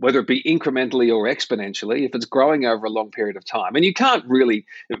 whether it be incrementally or exponentially, if it's growing over a long period of time, and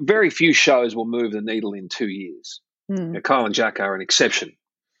very few shows will move the needle in 2 years. Kyle and Jack are an exception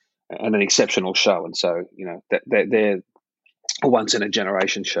and an exceptional show. And so, they're a once in a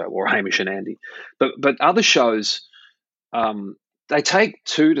generation show, or Hamish and Andy. But other shows, they take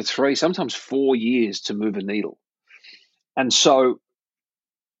 2 to 3, sometimes 4 years to move a needle. And so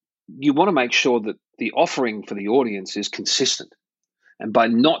you want to make sure that the offering for the audience is consistent. And by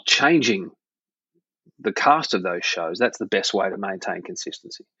not changing the cast of those shows, that's the best way to maintain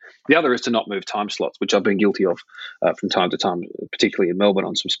consistency. The other is to not move time slots, which I've been guilty of from time to time, particularly in Melbourne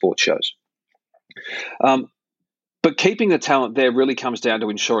on some sports shows. But keeping the talent there really comes down to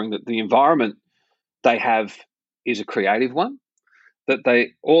ensuring that the environment they have is a creative one, that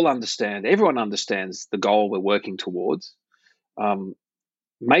they all understand, everyone understands the goal we're working towards,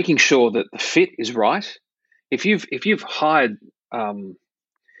 making sure that the fit is right. If you've hired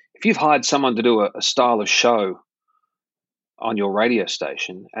someone to do a style of show on your radio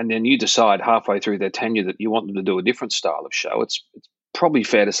station, and then you decide halfway through their tenure that you want them to do a different style of show, it's probably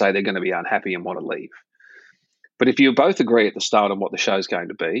fair to say they're going to be unhappy and want to leave. But if you both agree at the start on what the show is going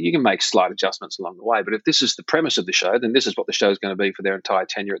to be, you can make slight adjustments along the way. But if this is the premise of the show, then this is what the show is going to be for their entire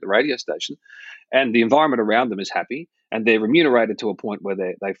tenure at the radio station, and the environment around them is happy, and they're remunerated to a point where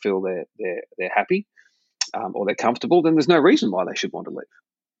they feel they're happy. Or they're comfortable, then there's no reason why they should want to leave.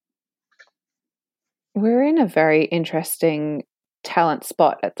 We're in a very interesting talent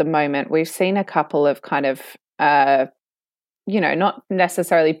spot at the moment. We've seen a couple of kind of, not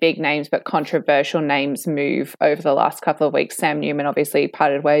necessarily big names, but controversial names move over the last couple of weeks. Sam Newman obviously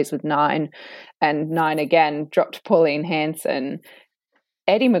parted ways with Nine, and Nine again dropped Pauline Hanson.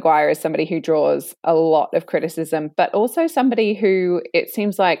 Eddie McGuire is somebody who draws a lot of criticism, but also somebody who it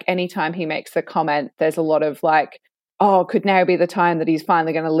seems like anytime he makes a comment, there's a lot of like, oh, could now be the time that he's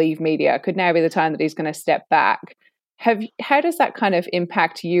finally going to leave media? Could now be the time that he's going to step back? How does that kind of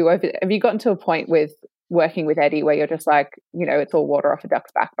impact you? Have you gotten to a point with working with Eddie where you're just like, it's all water off a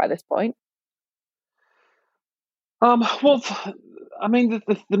duck's back by this point? Well, I mean,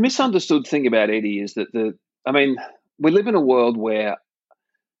 the misunderstood thing about Eddie is that we live in a world where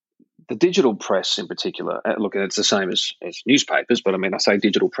the digital press in particular, look, it's the same as newspapers, but I mean, I say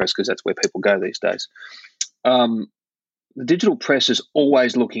digital press because that's where people go these days. The digital press is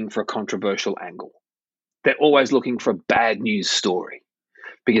always looking for a controversial angle. They're always looking for a bad news story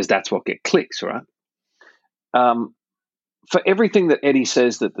because that's what gets clicks, right? For everything that Eddie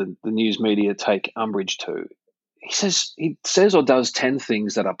says that the news media take umbrage to, he says or does 10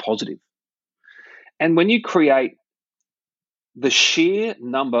 things that are positive. And when you create the sheer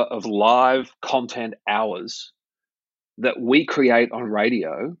number of live content hours that we create on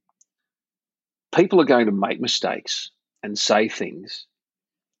radio, people are going to make mistakes and say things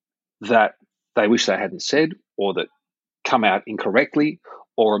that they wish they hadn't said, or that come out incorrectly,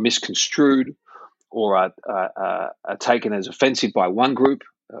 or are misconstrued, or are taken as offensive by one group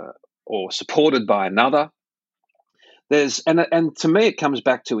or supported by another. And to me, it comes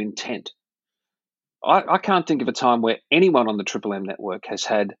back to intent. I can't think of a time where anyone on the Triple M network has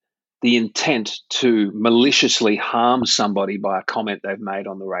had the intent to maliciously harm somebody by a comment they've made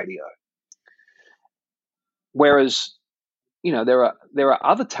on the radio. Whereas, there are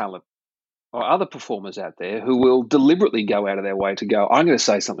other talent or other performers out there who will deliberately go out of their way to go, I'm going to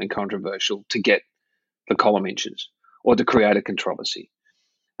say something controversial to get the column inches or to create a controversy.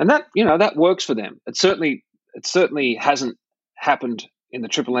 And that works for them. It certainly hasn't happened in the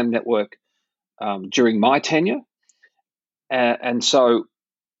Triple M network during my tenure. And so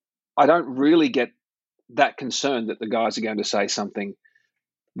I don't really get that concerned that the guys are going to say something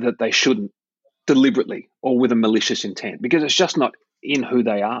that they shouldn't deliberately or with a malicious intent, because it's just not in who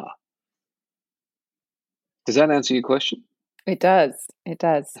they are. Does that answer your question? It does.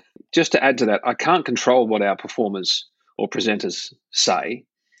 Just to add to that, I can't control what our performers or presenters say,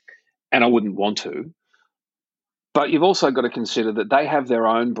 and I wouldn't want to. But you've also got to consider that they have their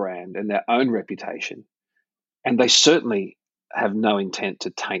own brand and their own reputation, and they certainly have no intent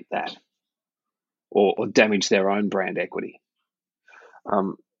to taint that or damage their own brand equity.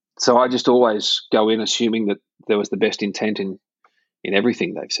 So I just always go in assuming that there was the best intent in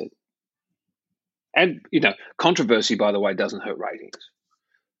everything they've said. And, controversy, by the way, doesn't hurt ratings.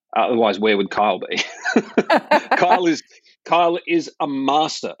 Otherwise, where would Kyle be? Kyle is a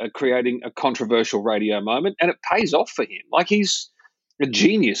master at creating a controversial radio moment, and it pays off for him. Like, he's a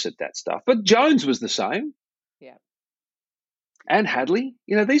genius at that stuff. But Jones was the same. Yeah. And Hadley.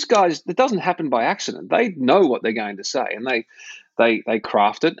 These guys, it doesn't happen by accident. They know what they're going to say, and they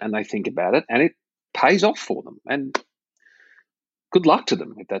craft it and they think about it, and it pays off for them. And good luck to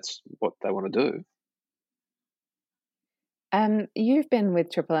them if that's what they want to do. You've been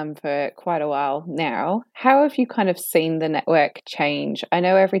with Triple M for quite a while now. How have you kind of seen the network change? I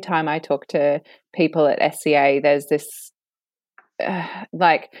know every time I talk to people at SCA, there's this,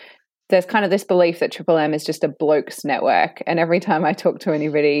 there's kind of this belief that Triple M is just a blokes network. And every time I talk to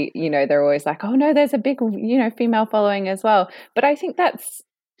anybody, they're always like, oh no, there's a big, female following as well. But I think that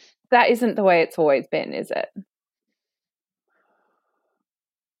isn't the way it's always been, is it?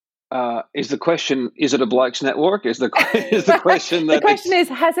 Is the question, is it a blokes network? Is the question that the question is,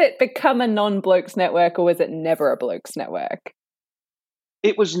 has it become a non-blokes network, or was it never a blokes network?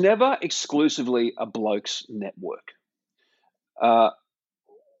 It was never exclusively a blokes network.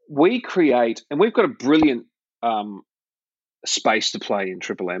 We create, and we've got a brilliant space to play in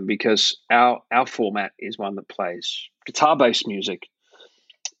Triple M, because our format is one that plays guitar-based music,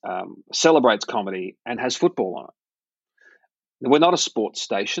 celebrates comedy, and has football on it. We're not a sports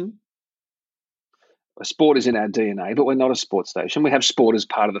station. Sport is in our DNA, but we're not a sports station. We have sport as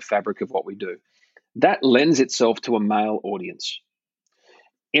part of the fabric of what we do. That lends itself to a male audience.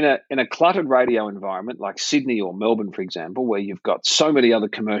 In a cluttered radio environment like Sydney or Melbourne, for example, where you've got so many other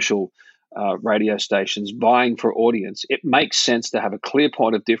commercial radio stations vying for audience, it makes sense to have a clear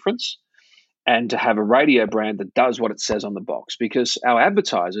point of difference and to have a radio brand that does what it says on the box, because our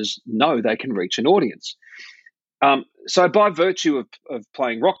advertisers know they can reach an audience. So by virtue of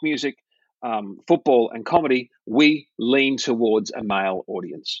playing rock music, football and comedy, we lean towards a male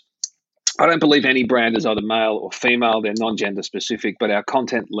audience. I don't believe any brand is either male or female. They're non-gender specific, but our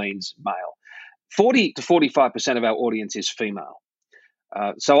content leans male. 40 to 45% of our audience is female.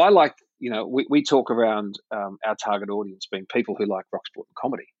 So I like, we talk around our target audience being people who like rock, sport and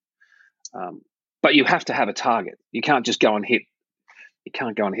comedy. But you have to have a target. You can't just go and hit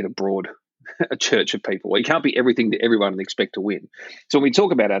a church of people. You can't be everything to everyone and expect to win. So when we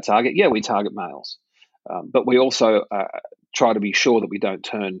talk about our target, we target males. But we also try to be sure that we don't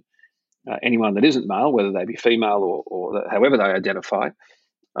turn anyone that isn't male, whether they be female or however they identify,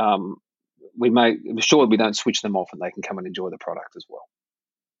 we may be sure we don't switch them off and they can come and enjoy the product as well.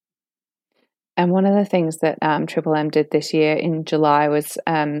 And one of the things that Triple M did this year in July was,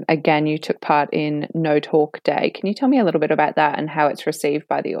 again, you took part in No Talk Day. Can you tell me a little bit about that and how it's received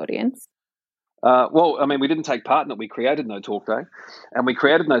by the audience? Well, I mean, we didn't take part in it. We created No Talk Day. And we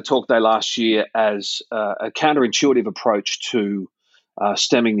created No Talk Day last year as a counterintuitive approach to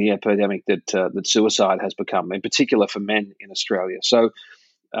stemming the epidemic that suicide has become, in particular for men in Australia. So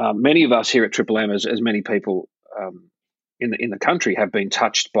many of us here at Triple M, as many people in the country, have been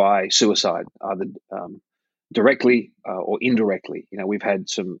touched by suicide, either directly or indirectly. You know, we've had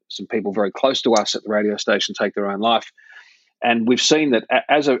some people very close to us at the radio station take their own life. And we've seen that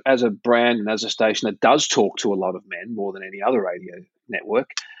as a brand and as a station that does talk to a lot of men more than any other radio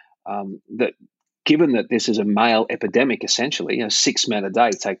network, that given that this is a male epidemic, essentially, 6 men a day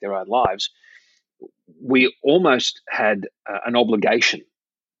take their own lives, we almost had an obligation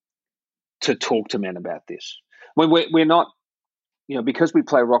to talk to men about this. We're not, because we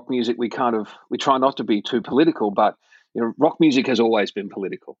play rock music, we try not to be too political, but rock music has always been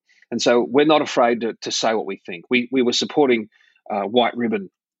political. And so we're not afraid to say what we think. We were supporting White Ribbon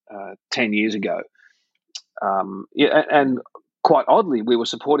 10 years ago. And quite oddly, we were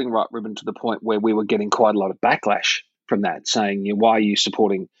supporting White Ribbon to the point where we were getting quite a lot of backlash from that, saying, why are you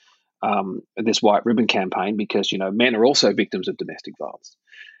supporting this White Ribbon campaign? Because, men are also victims of domestic violence.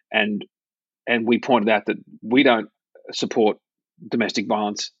 And we pointed out that we don't support domestic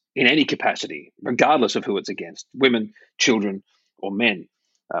violence in any capacity, regardless of who it's against, women, children, or men.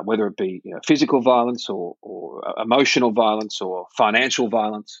 Whether it be physical violence or emotional violence or financial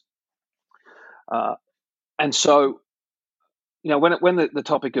violence. And so, when the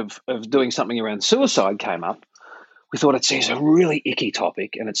topic of doing something around suicide came up, we thought it's a really icky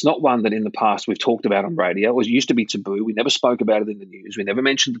topic, and it's not one that in the past we've talked about on radio. It used to be taboo. We never spoke about it in the news. We never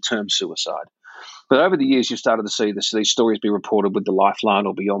mentioned the term suicide. But over the years, you've started to see these stories be reported with the Lifeline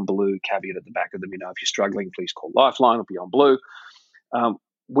or Beyond Blue caveat at the back of them. If you're struggling, please call Lifeline or Beyond Blue.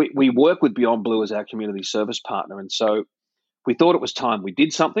 We work with Beyond Blue as our community service partner, and so we thought it was time we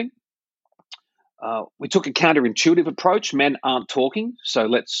did something. We took a counterintuitive approach. Men aren't talking, so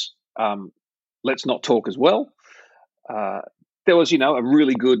let's not talk as well. There was, a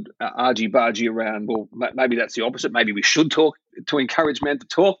really good argy-bargy around, well, maybe that's the opposite. Maybe we should talk to encourage men to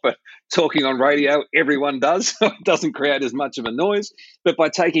talk, but talking on radio, everyone does, so it doesn't create as much of a noise. But by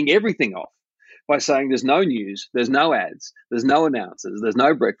taking everything off, by saying there's no news, there's no ads, there's no announcers, there's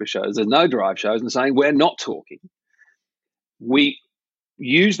no breakfast shows, there's no drive shows, and saying we're not talking, we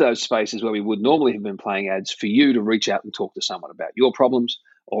use those spaces where we would normally have been playing ads for you to reach out and talk to someone about your problems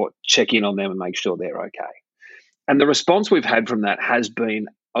or check in on them and make sure they're okay. And the response we've had from that has been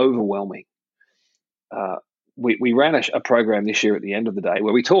overwhelming. We ran a program this year at the end of the day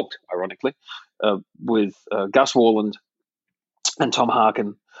where we talked, ironically, with Gus Worland and Tom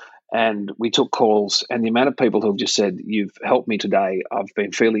Harkin, and we took calls, and the amount of people who have just said, you've helped me today, I've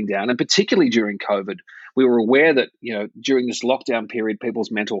been feeling down. And particularly during COVID, we were aware that, during this lockdown period,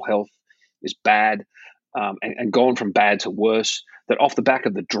 people's mental health is bad and gone from bad to worse, that off the back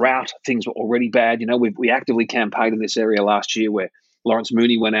of the drought, things were already bad. We actively campaigned in this area last year where Lawrence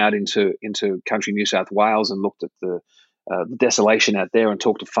Mooney went out into country New South Wales and looked at the desolation out there and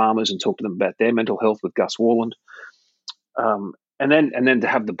talked to farmers and talked to them about their mental health with Gus Worland. And then to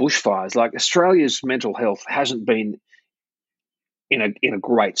have the bushfires, like Australia's mental health hasn't been in a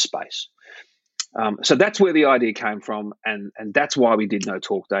great space. So that's where the idea came from, and that's why we did No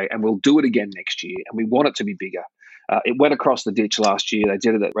Talk Day, and we'll do it again next year, and we want it to be bigger. It went across the ditch last year. They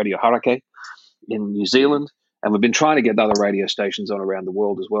did it at Radio Hauraki in New Zealand, and we've been trying to get other radio stations on around the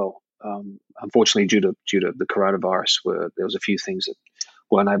world as well. Unfortunately, due to the coronavirus, there was a few things that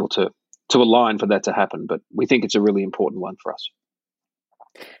weren't able to align for that to happen, but we think it's a really important one for us.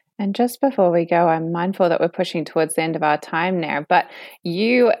 And just before we go, I'm mindful that we're pushing towards the end of our time now, but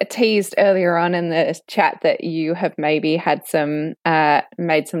you teased earlier on in the chat that you have maybe had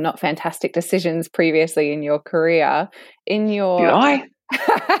made some not fantastic decisions previously in your career. Did I?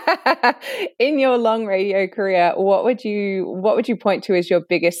 In your long radio career, what would you point to as your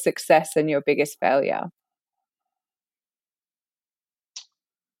biggest success and your biggest failure?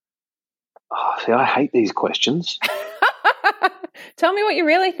 Oh, see, I hate these questions. Tell me what you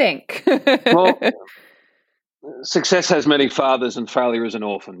really think. Well, success has many fathers and failure is an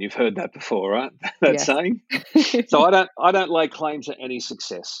orphan. You've heard that before, right? That saying. So I don't lay claim to any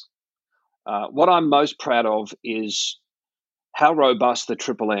success. What I'm most proud of is how robust the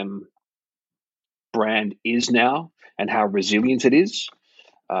Triple M brand is now and how resilient it is.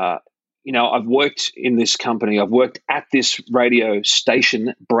 I've worked in this company. I've worked at this radio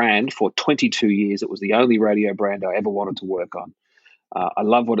station brand for 22 years. It was the only radio brand I ever wanted to work on. I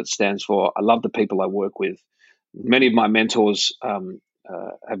love what it stands for. I love the people I work with. Many of my mentors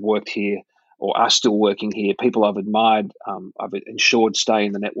have worked here or are still working here. People I've admired, I've ensured stay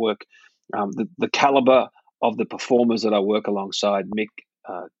in the network. The caliber of the performers that I work alongside, Mick,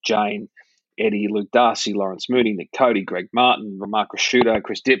 Jane, Eddie, Luke Darcy, Lawrence Mooney, Nick Cody, Greg Martin, Mark Rasciuto,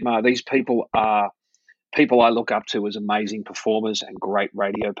 Chris Dittmar, these people are people I look up to as amazing performers and great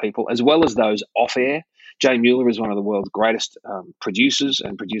radio people, as well as those off-air. Jay Mueller is one of the world's greatest producers,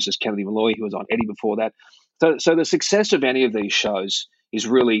 and produces Kennedy Malloy, who was on Eddie before that. So the success of any of these shows is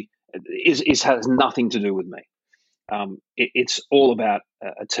really has nothing to do with me. It's all about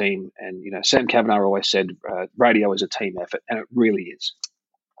a team, and Sam Kavanagh always said radio is a team effort, and it really is.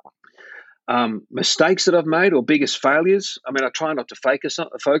 Mistakes that I've made or biggest failures. I mean, I try not to focus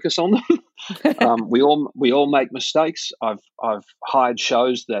on them. We all make mistakes. I've hired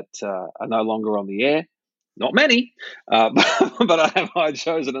shows that are no longer on the air. Not many, but I have hired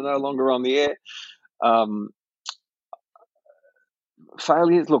shows that are no longer on the air.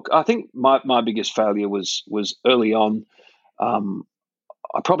 Failures. Look, I think my biggest failure was early on.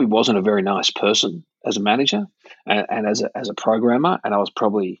 I probably wasn't a very nice person as a manager and as a programmer, and I was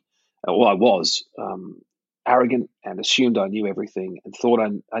probably. Well, I was arrogant and assumed I knew everything and thought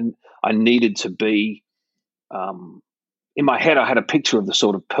I needed to be. In my head, I had a picture of the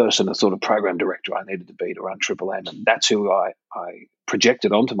sort of person, the sort of program director I needed to be to run Triple M, and that's who I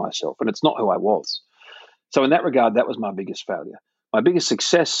projected onto myself, and it's not who I was. So in that regard, that was my biggest failure. My biggest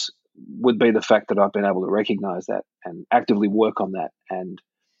success would be the fact that I've been able to recognise that and actively work on that and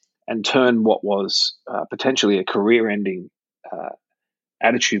turn what was potentially a career-ending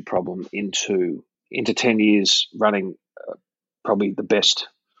attitude problem into 10 years running probably the best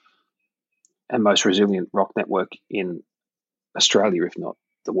and most resilient rock network in Australia, if not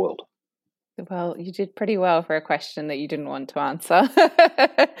the world. Well, you did pretty well for a question that you didn't want to answer.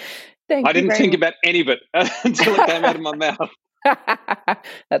 I didn't think about any of it until it came out of my mouth.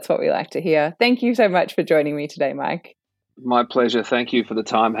 That's what we like to hear. Thank you so much for joining me today, Mike. My pleasure. Thank you for the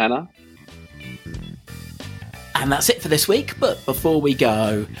time, Hannah. And that's it for this week, but before we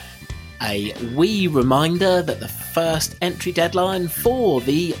go, a wee reminder that the first entry deadline for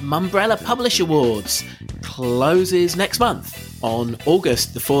the Mumbrella Publish Awards closes next month on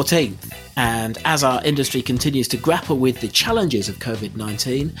August the 14th. And as our industry continues to grapple with the challenges of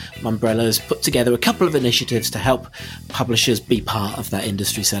COVID-19, Mumbrella's put together a couple of initiatives to help publishers be part of that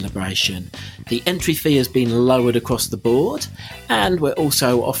industry celebration. The entry fee has been lowered across the board, and we're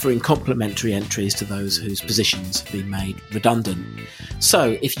also offering complimentary entries to those whose positions have been made redundant.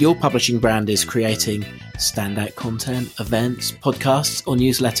 So if your publishing brand is creating standout content, events, podcasts or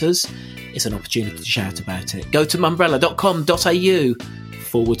newsletters, it's an opportunity to shout about it. Go to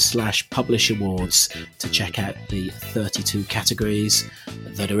mumbrella.com.au/Publish Awards to check out the 32 categories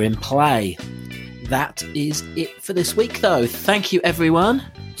that are in play. That is it for this week, though. Thank you, everyone.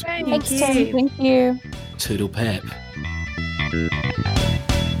 Thank you. Thank you. Toodle pip.